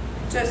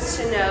 just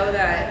to know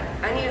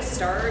that I need to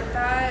start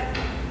that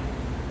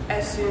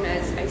as soon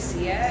as I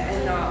see it,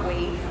 and not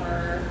wait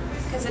for,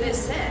 because it is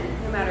sin,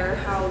 no matter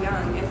how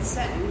young, it's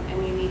sin,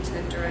 and you need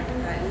to direct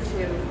that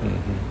into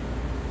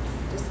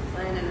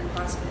discipline and a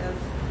positive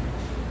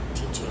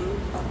teaching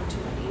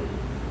opportunity.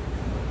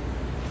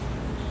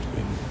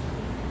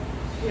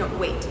 You don't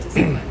wait to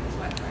discipline, is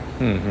what the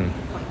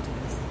point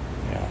is.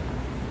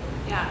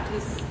 Yeah,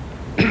 because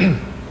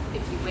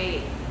if you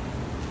wait,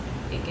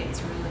 it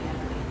gets really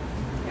ugly.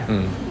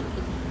 Yeah.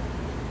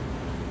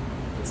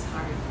 It's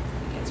hard.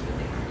 It gets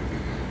really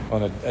hard.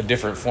 Well, a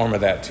different form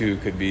of that, too,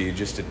 could be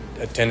just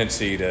a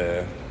tendency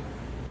to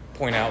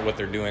point out what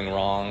they're doing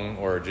wrong,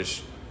 or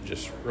just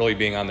really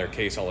being on their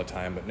case all the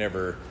time, but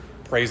never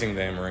praising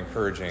them or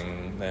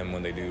encouraging them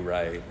when they do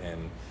right.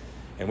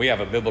 And we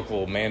have a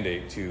biblical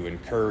mandate to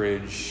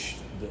encourage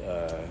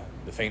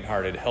the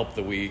faint-hearted, help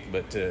the weak,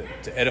 but to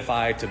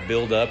edify, to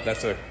build up.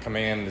 That's a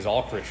command as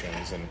all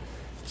Christians, and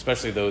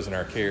especially those in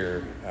our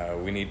care.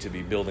 We need to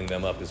be building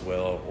them up as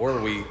well, or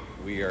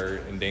we are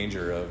in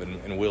danger of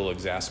and will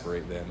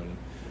exasperate them and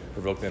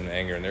provoke them to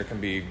anger. And there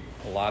can be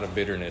a lot of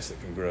bitterness that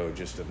can grow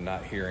just of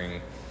not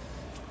hearing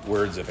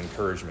words of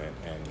encouragement.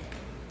 And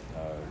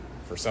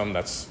for some,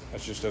 that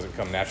just doesn't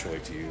come naturally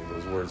to you,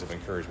 those words of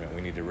encouragement.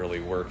 We need to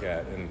really work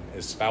at, and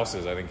as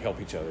spouses, I think,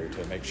 help each other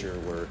to make sure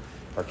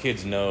our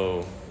kids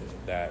know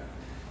that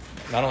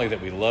not only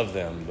that we love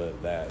them, but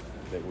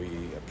that we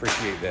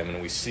appreciate them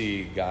and we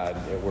see God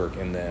at work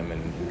in them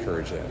and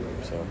encourage them.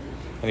 So,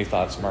 any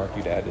thoughts, Mark,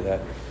 you'd add to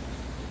that?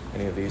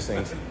 Any of these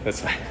things?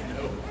 That's fine.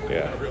 No,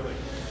 not really.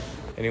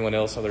 Anyone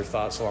else, other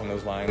thoughts along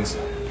those lines?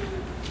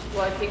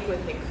 Well, I think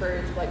with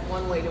encourage, like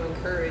one way to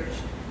encourage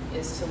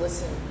is to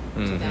listen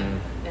to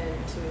them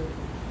and to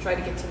try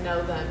to get to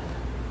know them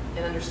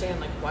and understand,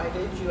 like, why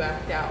did you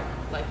act out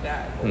like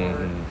that?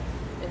 Or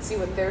and see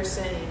what they're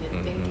saying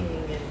and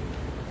thinking,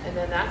 and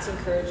then that's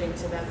encouraging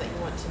to them that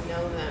you want to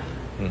know them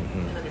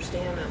and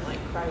understand them like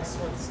Christ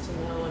wants to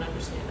know and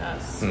understand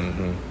us.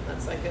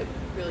 That's like a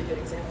really good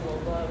example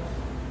of love.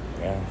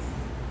 Yeah.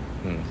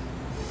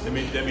 That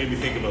made me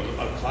think of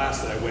a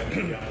class that I went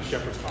to at the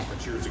Shepherd's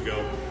Conference years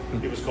ago.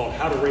 It was called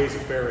How to Raise a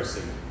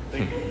Pharisee.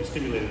 Thank you. You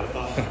stimulated a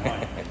thought in my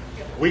mind.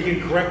 We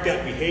can correct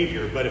that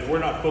behavior, but if we're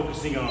not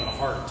focusing on the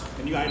heart,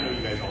 and I know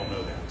you guys all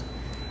know that,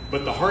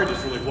 but the heart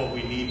is really what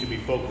we need to be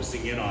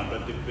focusing in on.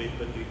 But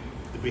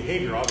the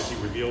behavior obviously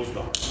reveals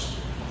the heart.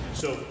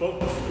 So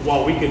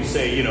while we can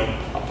say,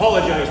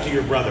 apologize to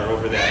your brother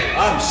over that,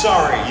 I'm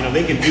sorry,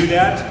 they can do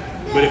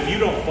that. But if you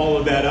don't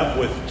follow that up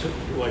with,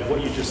 like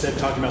what you just said,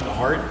 talking about the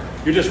heart,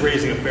 you're just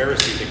raising a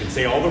Pharisee that can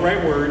say all the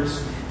right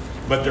words,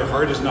 but their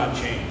heart is not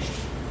changed.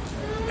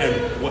 And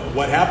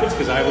what happens,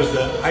 because I was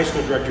the high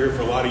school director here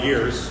for a lot of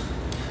years,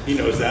 he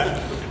knows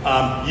that,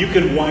 you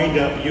can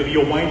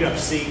you'll wind up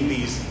seeing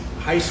these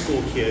high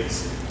school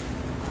kids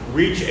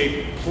reach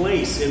a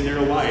place in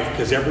their life,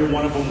 because every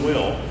one of them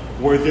will,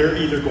 where they're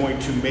either going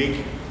to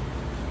make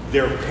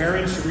their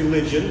parents'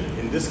 religion,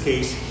 in this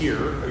case here,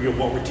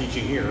 what we're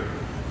teaching here,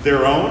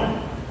 their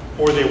own,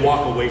 or they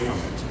walk away from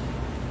it,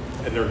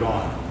 and they're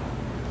gone.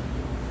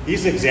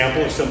 He's an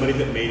example of somebody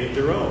that made it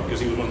their own, because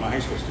he was one of my high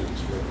school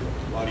students for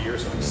a lot of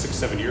years, like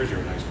 6-7 years here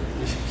in high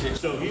school.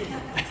 So he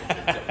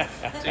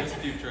takes a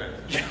few tries.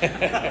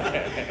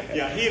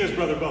 Yeah, he and his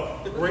brother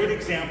both. Great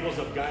examples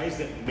of guys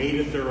that made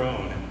it their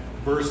own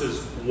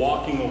versus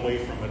walking away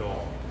from it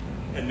all.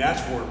 And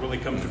that's where it really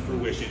comes to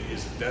fruition,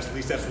 at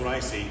least that's what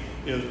I see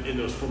in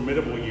those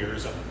formidable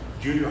years of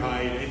junior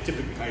high and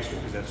typically high school,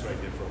 because that's what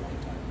I did for a long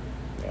time.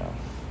 Yeah,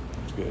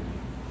 that's good.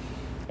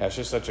 Yeah, it's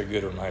just such a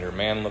good reminder.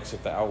 Man looks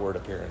at the outward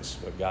appearance,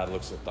 but God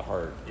looks at the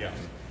heart. Yeah.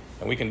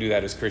 And we can do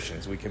that as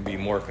Christians. We can be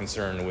more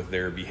concerned with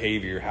their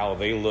behavior, how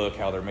they look,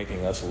 how they're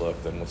making us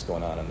look, than what's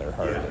going on in their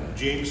heart. Yeah.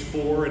 James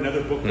 4,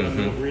 another book that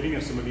I'm reading,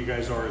 and some of you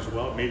guys are as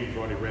well. Maybe you've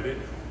already read it.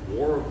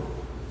 War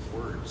of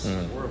Words.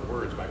 War of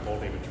Words by Paul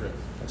David Tripp.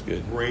 That's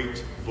good.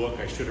 Great book.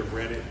 I should have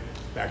read it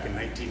back in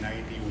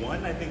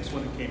 1991, I think is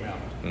when it came out.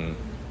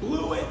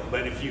 Blew it.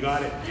 But if you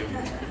got it, you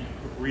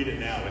read it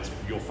now.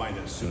 You'll find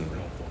it super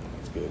helpful.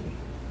 That's good.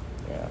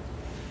 Yeah.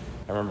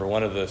 I remember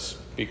one of the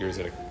speakers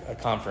at a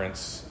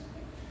conference,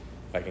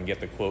 if I can get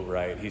the quote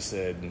right, he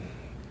said,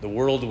 the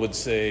world would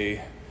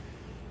say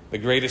the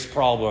greatest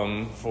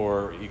problem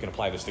you can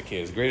apply this to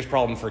kids, the greatest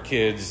problem for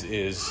kids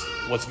is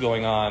what's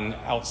going on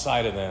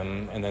outside of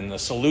them, and then the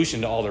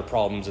solution to all their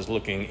problems is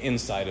looking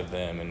inside of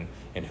them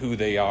and who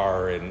they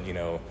are and,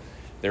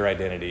 their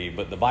identity.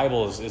 But the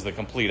Bible is the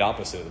complete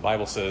opposite. The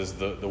Bible says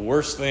the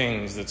worst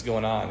things that's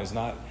going on is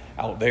not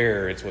out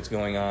there, it's what's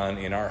going on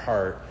in our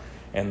heart.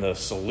 And the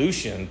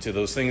solution to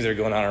those things that are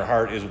going on in our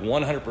heart is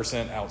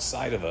 100%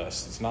 outside of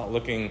us. It's not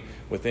looking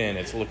within,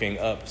 it's looking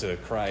up to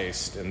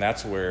Christ. And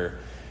that's where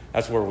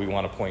we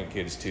want to point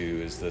kids to,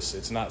 is this.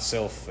 It's not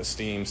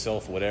self-esteem,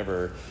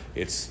 self-whatever.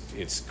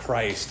 It's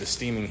Christ,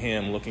 esteeming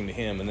Him, looking to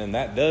Him. And then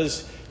that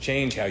does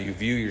change how you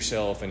view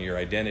yourself and your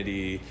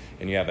identity,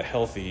 and you have a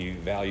healthy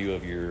value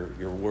of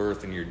your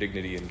worth and your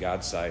dignity in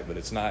God's sight. But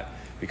it's not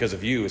because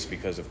of you, it's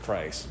because of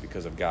Christ,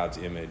 because of God's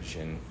image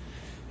and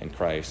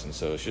Christ. And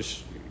so it's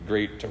just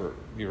great to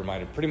be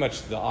reminded. Pretty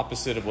much the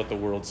opposite of what the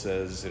world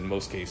says in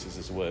most cases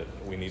is what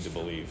we need to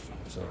believe.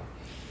 So,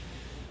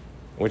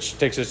 which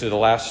takes us to the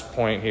last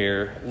point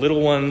here. Little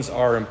ones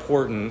are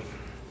important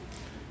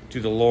to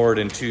the Lord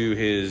and to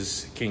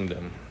His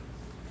kingdom.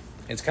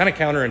 It's kind of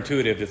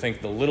counterintuitive to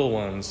think the little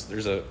ones,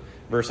 there's a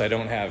verse I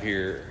don't have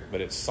here,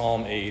 but it's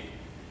Psalm 8. It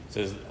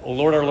says, O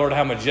Lord, our Lord,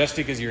 how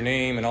majestic is your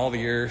name in all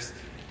the earth.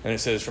 And it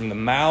says, from the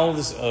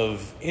mouths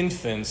of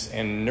infants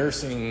and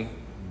nursing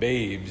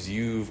babes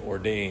you've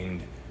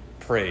ordained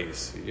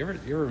praise. You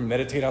ever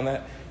meditate on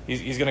that?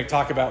 He's going to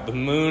talk about the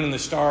moon and the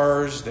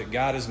stars that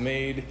God has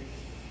made,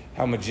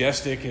 how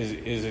majestic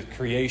is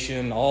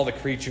creation, all the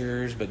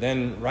creatures, but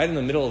then right in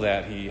the middle of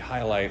that he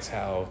highlights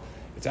how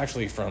It's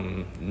actually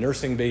from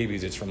nursing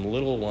babies. It's from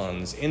little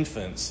ones,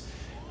 infants,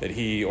 that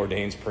he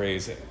ordains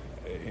praise.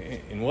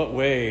 In what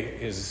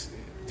way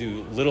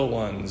do little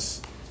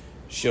ones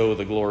show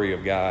the glory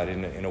of God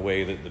in a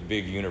way that the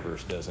big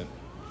universe doesn't?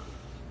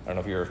 I don't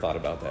know if you ever thought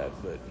about that,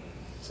 but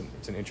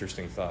it's an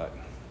interesting thought.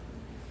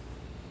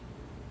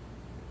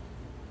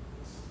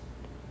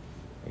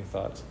 Any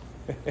thoughts?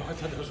 Oh, I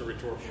thought that was a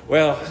rhetorical.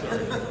 Well,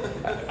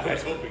 I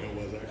was hoping it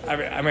was,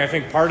 actually. I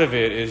think part of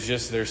it is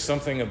just there's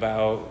something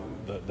about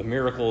the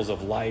miracles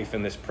of life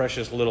and this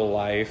precious little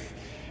life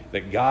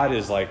that God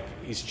is like,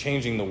 he's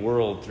changing the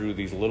world through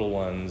these little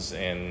ones,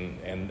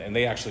 and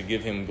they actually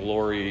give him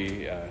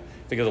glory.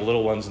 Think of the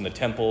little ones in the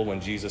temple when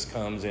Jesus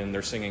comes in,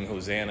 they're singing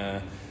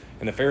Hosanna,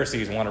 and the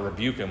Pharisees want to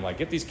rebuke him, like,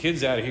 get these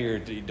kids out of here,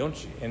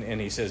 don't you? And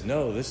he says,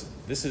 no, this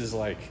is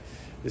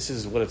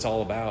what it's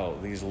all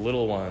about, these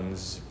little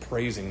ones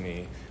praising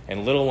me.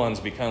 And little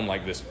ones become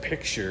like this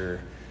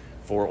picture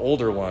for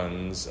older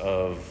ones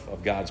of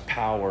God's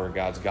power,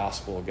 God's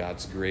gospel,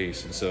 God's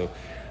grace. And so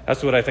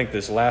that's what I think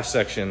this last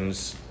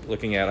section's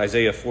looking at,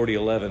 Isaiah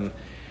 40:11.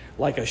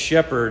 Like a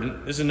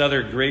shepherd, this is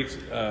another great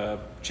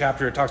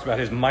chapter. It talks about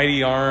his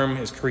mighty arm,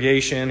 his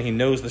creation. He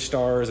knows the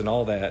stars and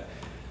all that.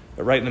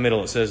 But right in the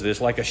middle it says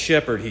this, like a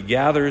shepherd, he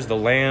gathers the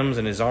lambs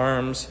in his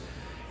arms,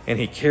 and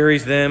he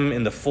carries them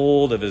in the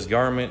fold of his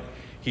garment.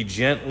 He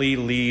gently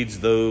leads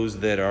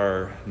those that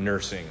are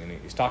nursing. And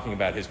he's talking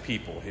about his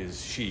people,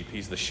 his sheep.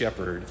 He's the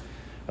shepherd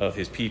of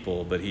his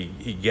people. But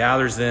he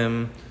gathers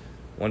them.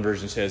 One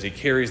version says he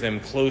carries them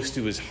close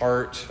to his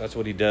heart. That's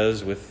what he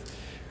does with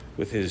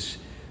his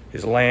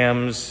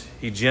lambs.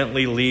 He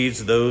gently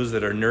leads those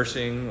that are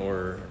nursing,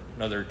 or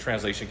another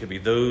translation could be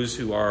those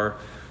who are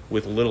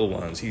with little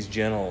ones. He's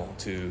gentle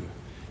to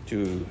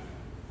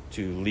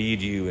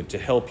lead you and to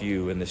help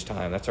you in this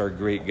time. That's our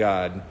great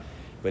God,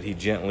 but he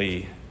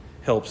gently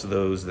helps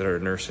those that are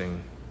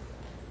nursing.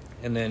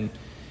 And then,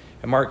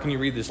 Mark, can you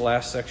read this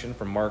last section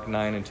from Mark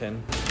 9 and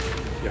 10?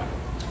 Yeah.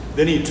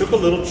 Then he took a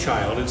little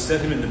child and set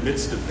him in the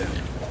midst of them.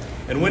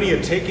 And when he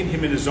had taken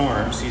him in his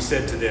arms, he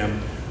said to them,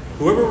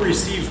 whoever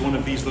receives one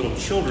of these little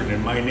children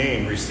in my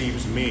name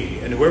receives me,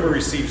 and whoever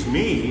receives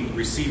me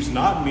receives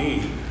not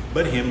me,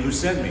 but him who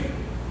sent me.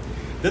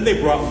 Then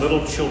they brought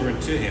little children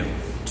to him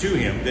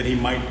that he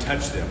might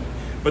touch them.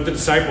 But the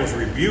disciples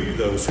rebuked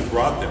those who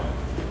brought them.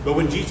 But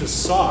when Jesus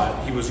saw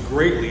it, he was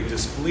greatly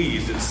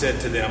displeased and said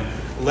to them,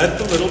 let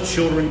the little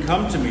children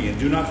come to me, and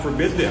do not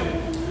forbid them,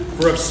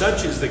 for of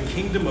such is the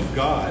kingdom of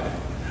God.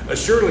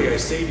 Assuredly I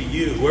say to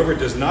you, whoever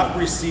does not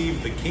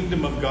receive the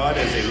kingdom of God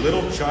as a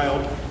little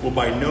child will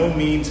by no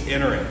means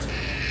enter it.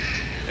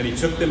 And he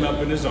took them up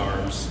in his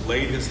arms,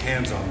 laid his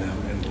hands on them,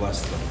 and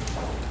blessed them.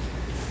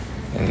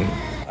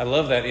 And I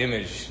love that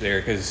image there,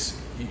 because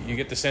you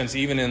get the sense,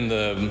 even in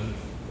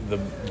the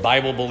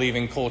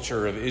Bible-believing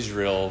culture of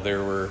Israel,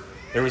 there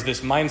was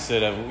this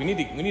mindset of we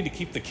need to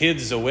keep the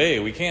kids away.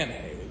 We can't.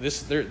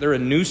 They're a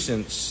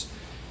nuisance.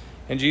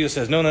 And Jesus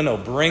says, no,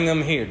 bring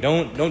them here.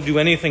 Don't do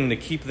anything to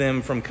keep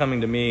them from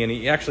coming to me. And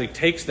he actually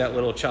takes that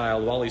little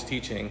child while he's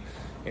teaching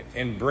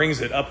and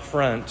brings it up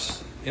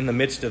front in the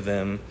midst of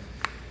them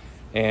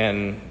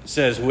and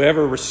says,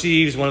 whoever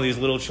receives one of these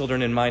little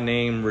children in my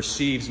name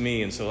receives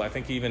me. And so I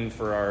think even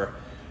for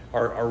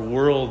our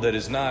world that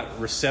is not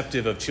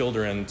receptive of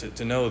children,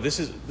 to know this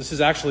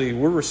is actually,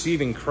 we're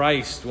receiving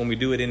Christ when we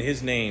do it in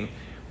his name.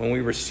 When we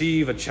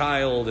receive a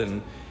child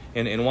and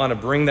want to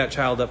bring that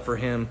child up for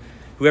him,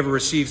 whoever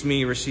receives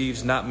me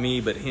receives not me,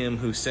 but him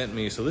who sent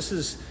me. So this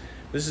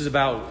is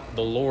about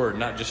the Lord,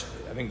 not just,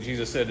 I think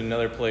Jesus said in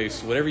another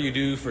place, whatever you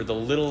do for the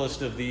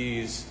littlest of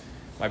these,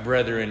 my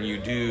brethren, you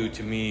do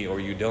to me or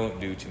you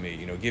don't do to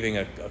me. Giving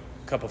a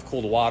cup of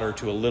cold water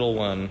to a little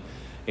one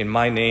in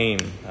my name,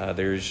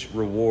 there's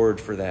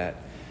reward for that.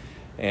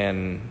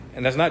 And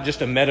that's not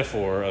just a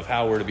metaphor of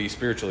how we're to be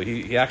spiritually.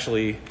 He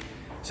actually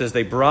says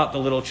they brought the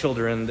little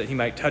children that he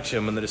might touch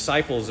them, and the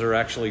disciples are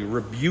actually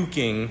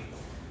rebuking.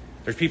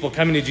 There's people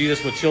coming to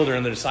Jesus with children,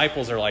 and the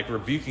disciples are like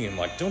rebuking him,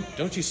 like,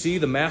 don't you see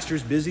the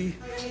master's busy?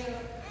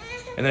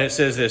 And then it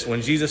says this,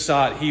 when Jesus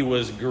saw it, he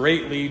was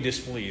greatly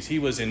displeased. He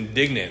was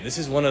indignant. This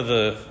is one of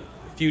the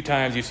few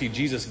times you see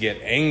Jesus get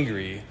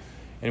angry.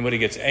 And what he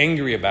gets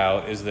angry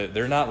about is that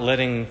they're not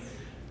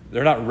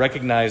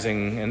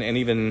recognizing and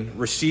even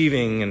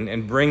receiving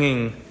and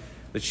bringing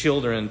the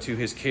children to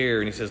his care.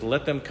 And he says,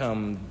 let them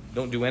come.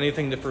 Don't do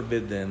anything to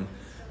forbid them,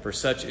 for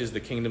such is the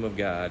kingdom of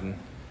God.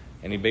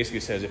 And he basically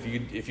says,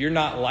 if you're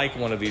not like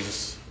one of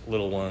these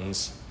little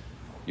ones,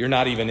 you're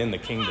not even in the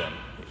kingdom.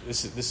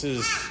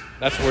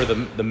 That's where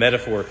the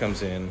metaphor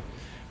comes in.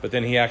 But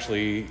then he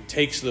actually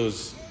takes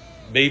those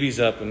babies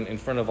up in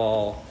front of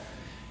all,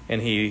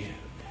 and he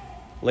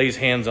lays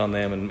hands on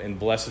them and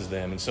blesses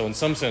them. And so in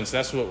some sense,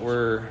 that's what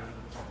we're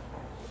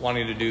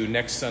wanting to do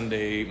next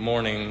Sunday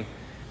morning,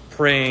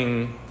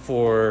 praying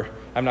for,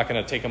 I'm not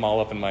going to take them all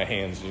up in my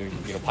hands,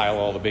 pile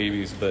all the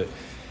babies, but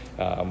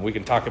we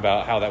can talk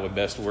about how that would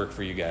best work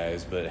for you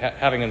guys. But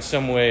having in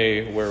some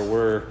way where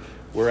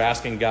we're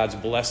asking God's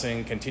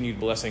blessing, continued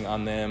blessing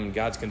on them,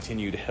 God's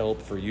continued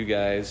help for you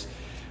guys.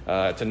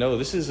 to know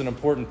this is an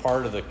important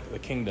part of the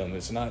kingdom.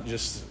 It's not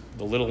just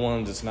the little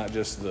ones. It's not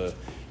just the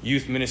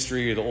youth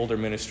ministry or the older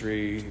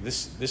ministry.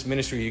 This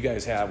ministry you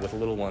guys have with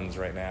little ones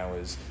right now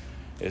is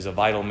a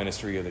vital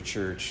ministry of the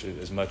church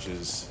as much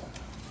as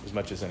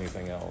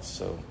anything else.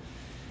 So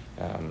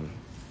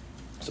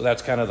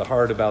that's kind of the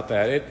heart about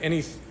that.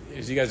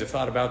 As you guys have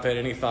thought about that,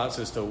 any thoughts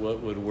as to what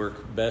would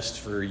work best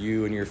for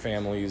you and your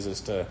families as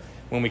to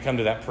when we come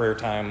to that prayer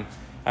time?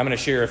 I'm going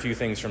to share a few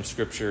things from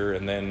Scripture,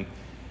 and then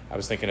I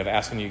was thinking of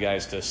asking you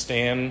guys to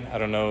stand. I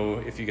don't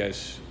know if you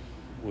guys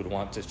would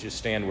want to just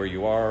stand where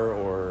you are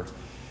or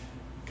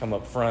come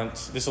up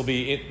front. This will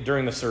be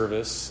during the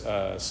service,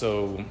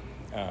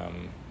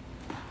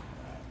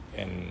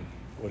 and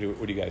what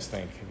do you guys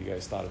think? Have you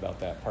guys thought about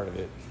that part of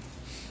it?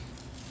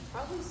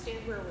 Probably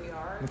stand where we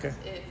are. Okay.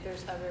 If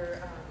there's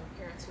other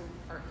parents who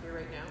aren't here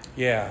right now,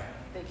 Yeah.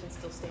 they can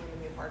still stand and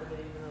be a part of it,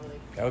 even though they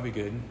That would be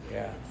good.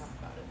 Yeah. can't talk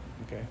about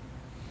it. Okay.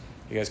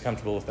 You guys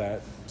comfortable with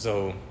that?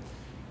 So,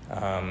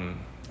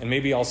 and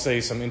maybe I'll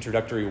say some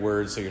introductory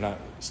words so you're not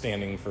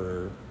standing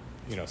for,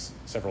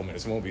 several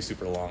minutes. It won't be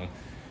super long.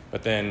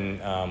 But then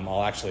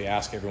I'll actually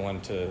ask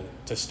everyone to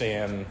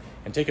stand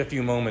and take a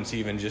few moments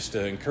even just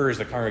to encourage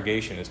the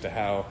congregation as to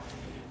how,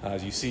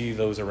 as you see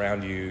those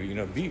around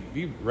you,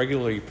 be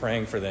regularly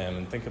praying for them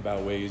and think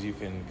about ways you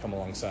can come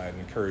alongside and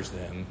encourage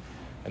them.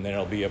 And then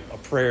it'll be a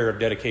prayer of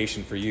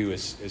dedication for you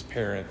as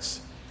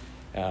parents.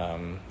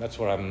 That's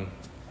what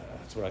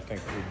I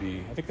think would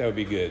be. I think that would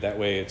be good. That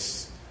way,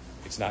 it's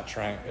not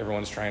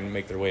everyone's trying to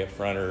make their way up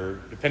front,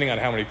 or depending on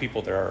how many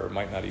people there are, it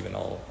might not even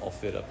all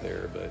fit up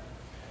there. But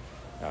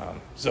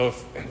so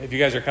if you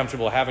guys are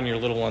comfortable having your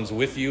little ones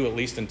with you, at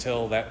least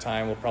until that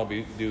time, we'll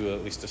probably do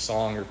at least a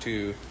song or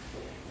two,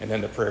 and then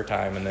the prayer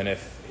time. And then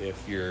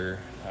if you're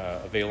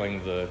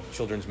availing the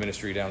children's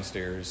ministry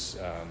downstairs,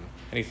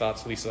 any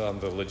thoughts, Lisa, on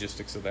the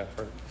logistics of that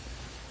part?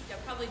 Yeah,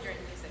 probably during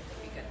music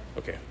would be good.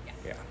 Okay.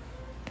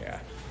 Yeah.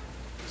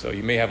 So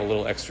you may have a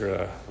little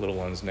extra little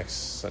ones next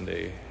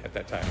Sunday at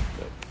that time,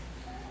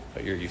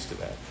 but you're used to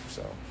that.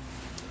 So,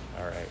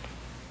 all right.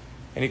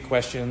 Any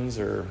questions?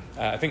 Or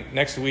I think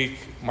next week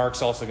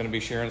Mark's also going to be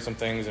sharing some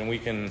things, and we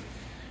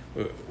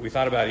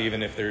thought about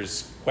even if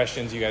there's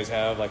questions you guys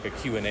have, like a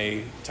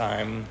Q&A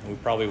time. We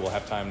probably will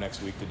have time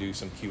next week to do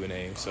some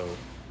Q&A. So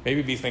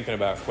maybe be thinking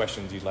about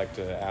questions you'd like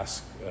to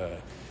ask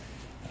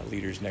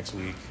leaders next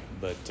week.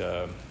 But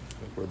I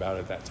think we're about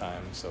at that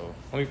time. So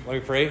let me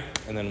pray,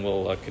 and then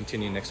we'll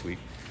continue next week.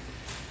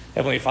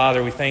 Heavenly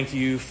Father, we thank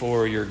you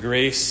for your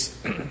grace.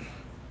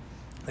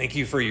 Thank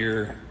you for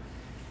your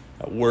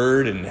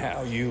word and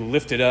how you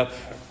lifted up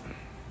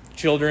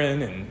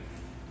children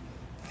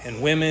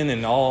and women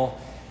and all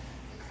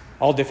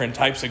different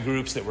types of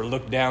groups that were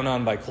looked down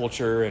on by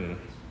culture. And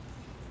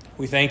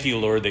we thank you,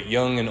 Lord, that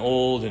young and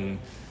old and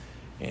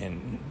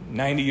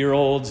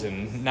 90-year-olds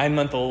and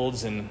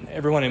 9-month-olds and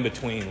everyone in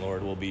between,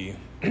 Lord, will be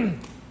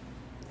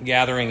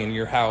gathering in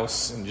your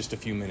house in just a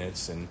few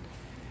minutes. And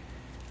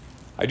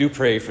I do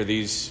pray for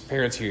these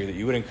parents here that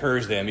you would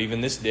encourage them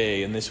even this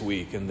day and this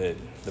week, and that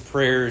the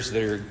prayers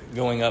that are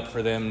going up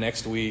for them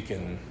next week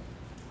and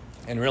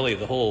really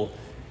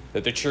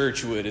that the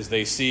church would, as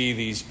they see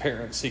these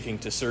parents seeking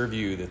to serve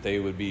you, that they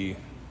would be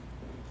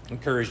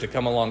encouraged to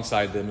come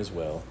alongside them as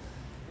well.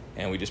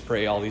 And we just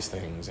pray all these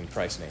things in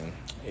Christ's name.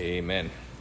 Amen.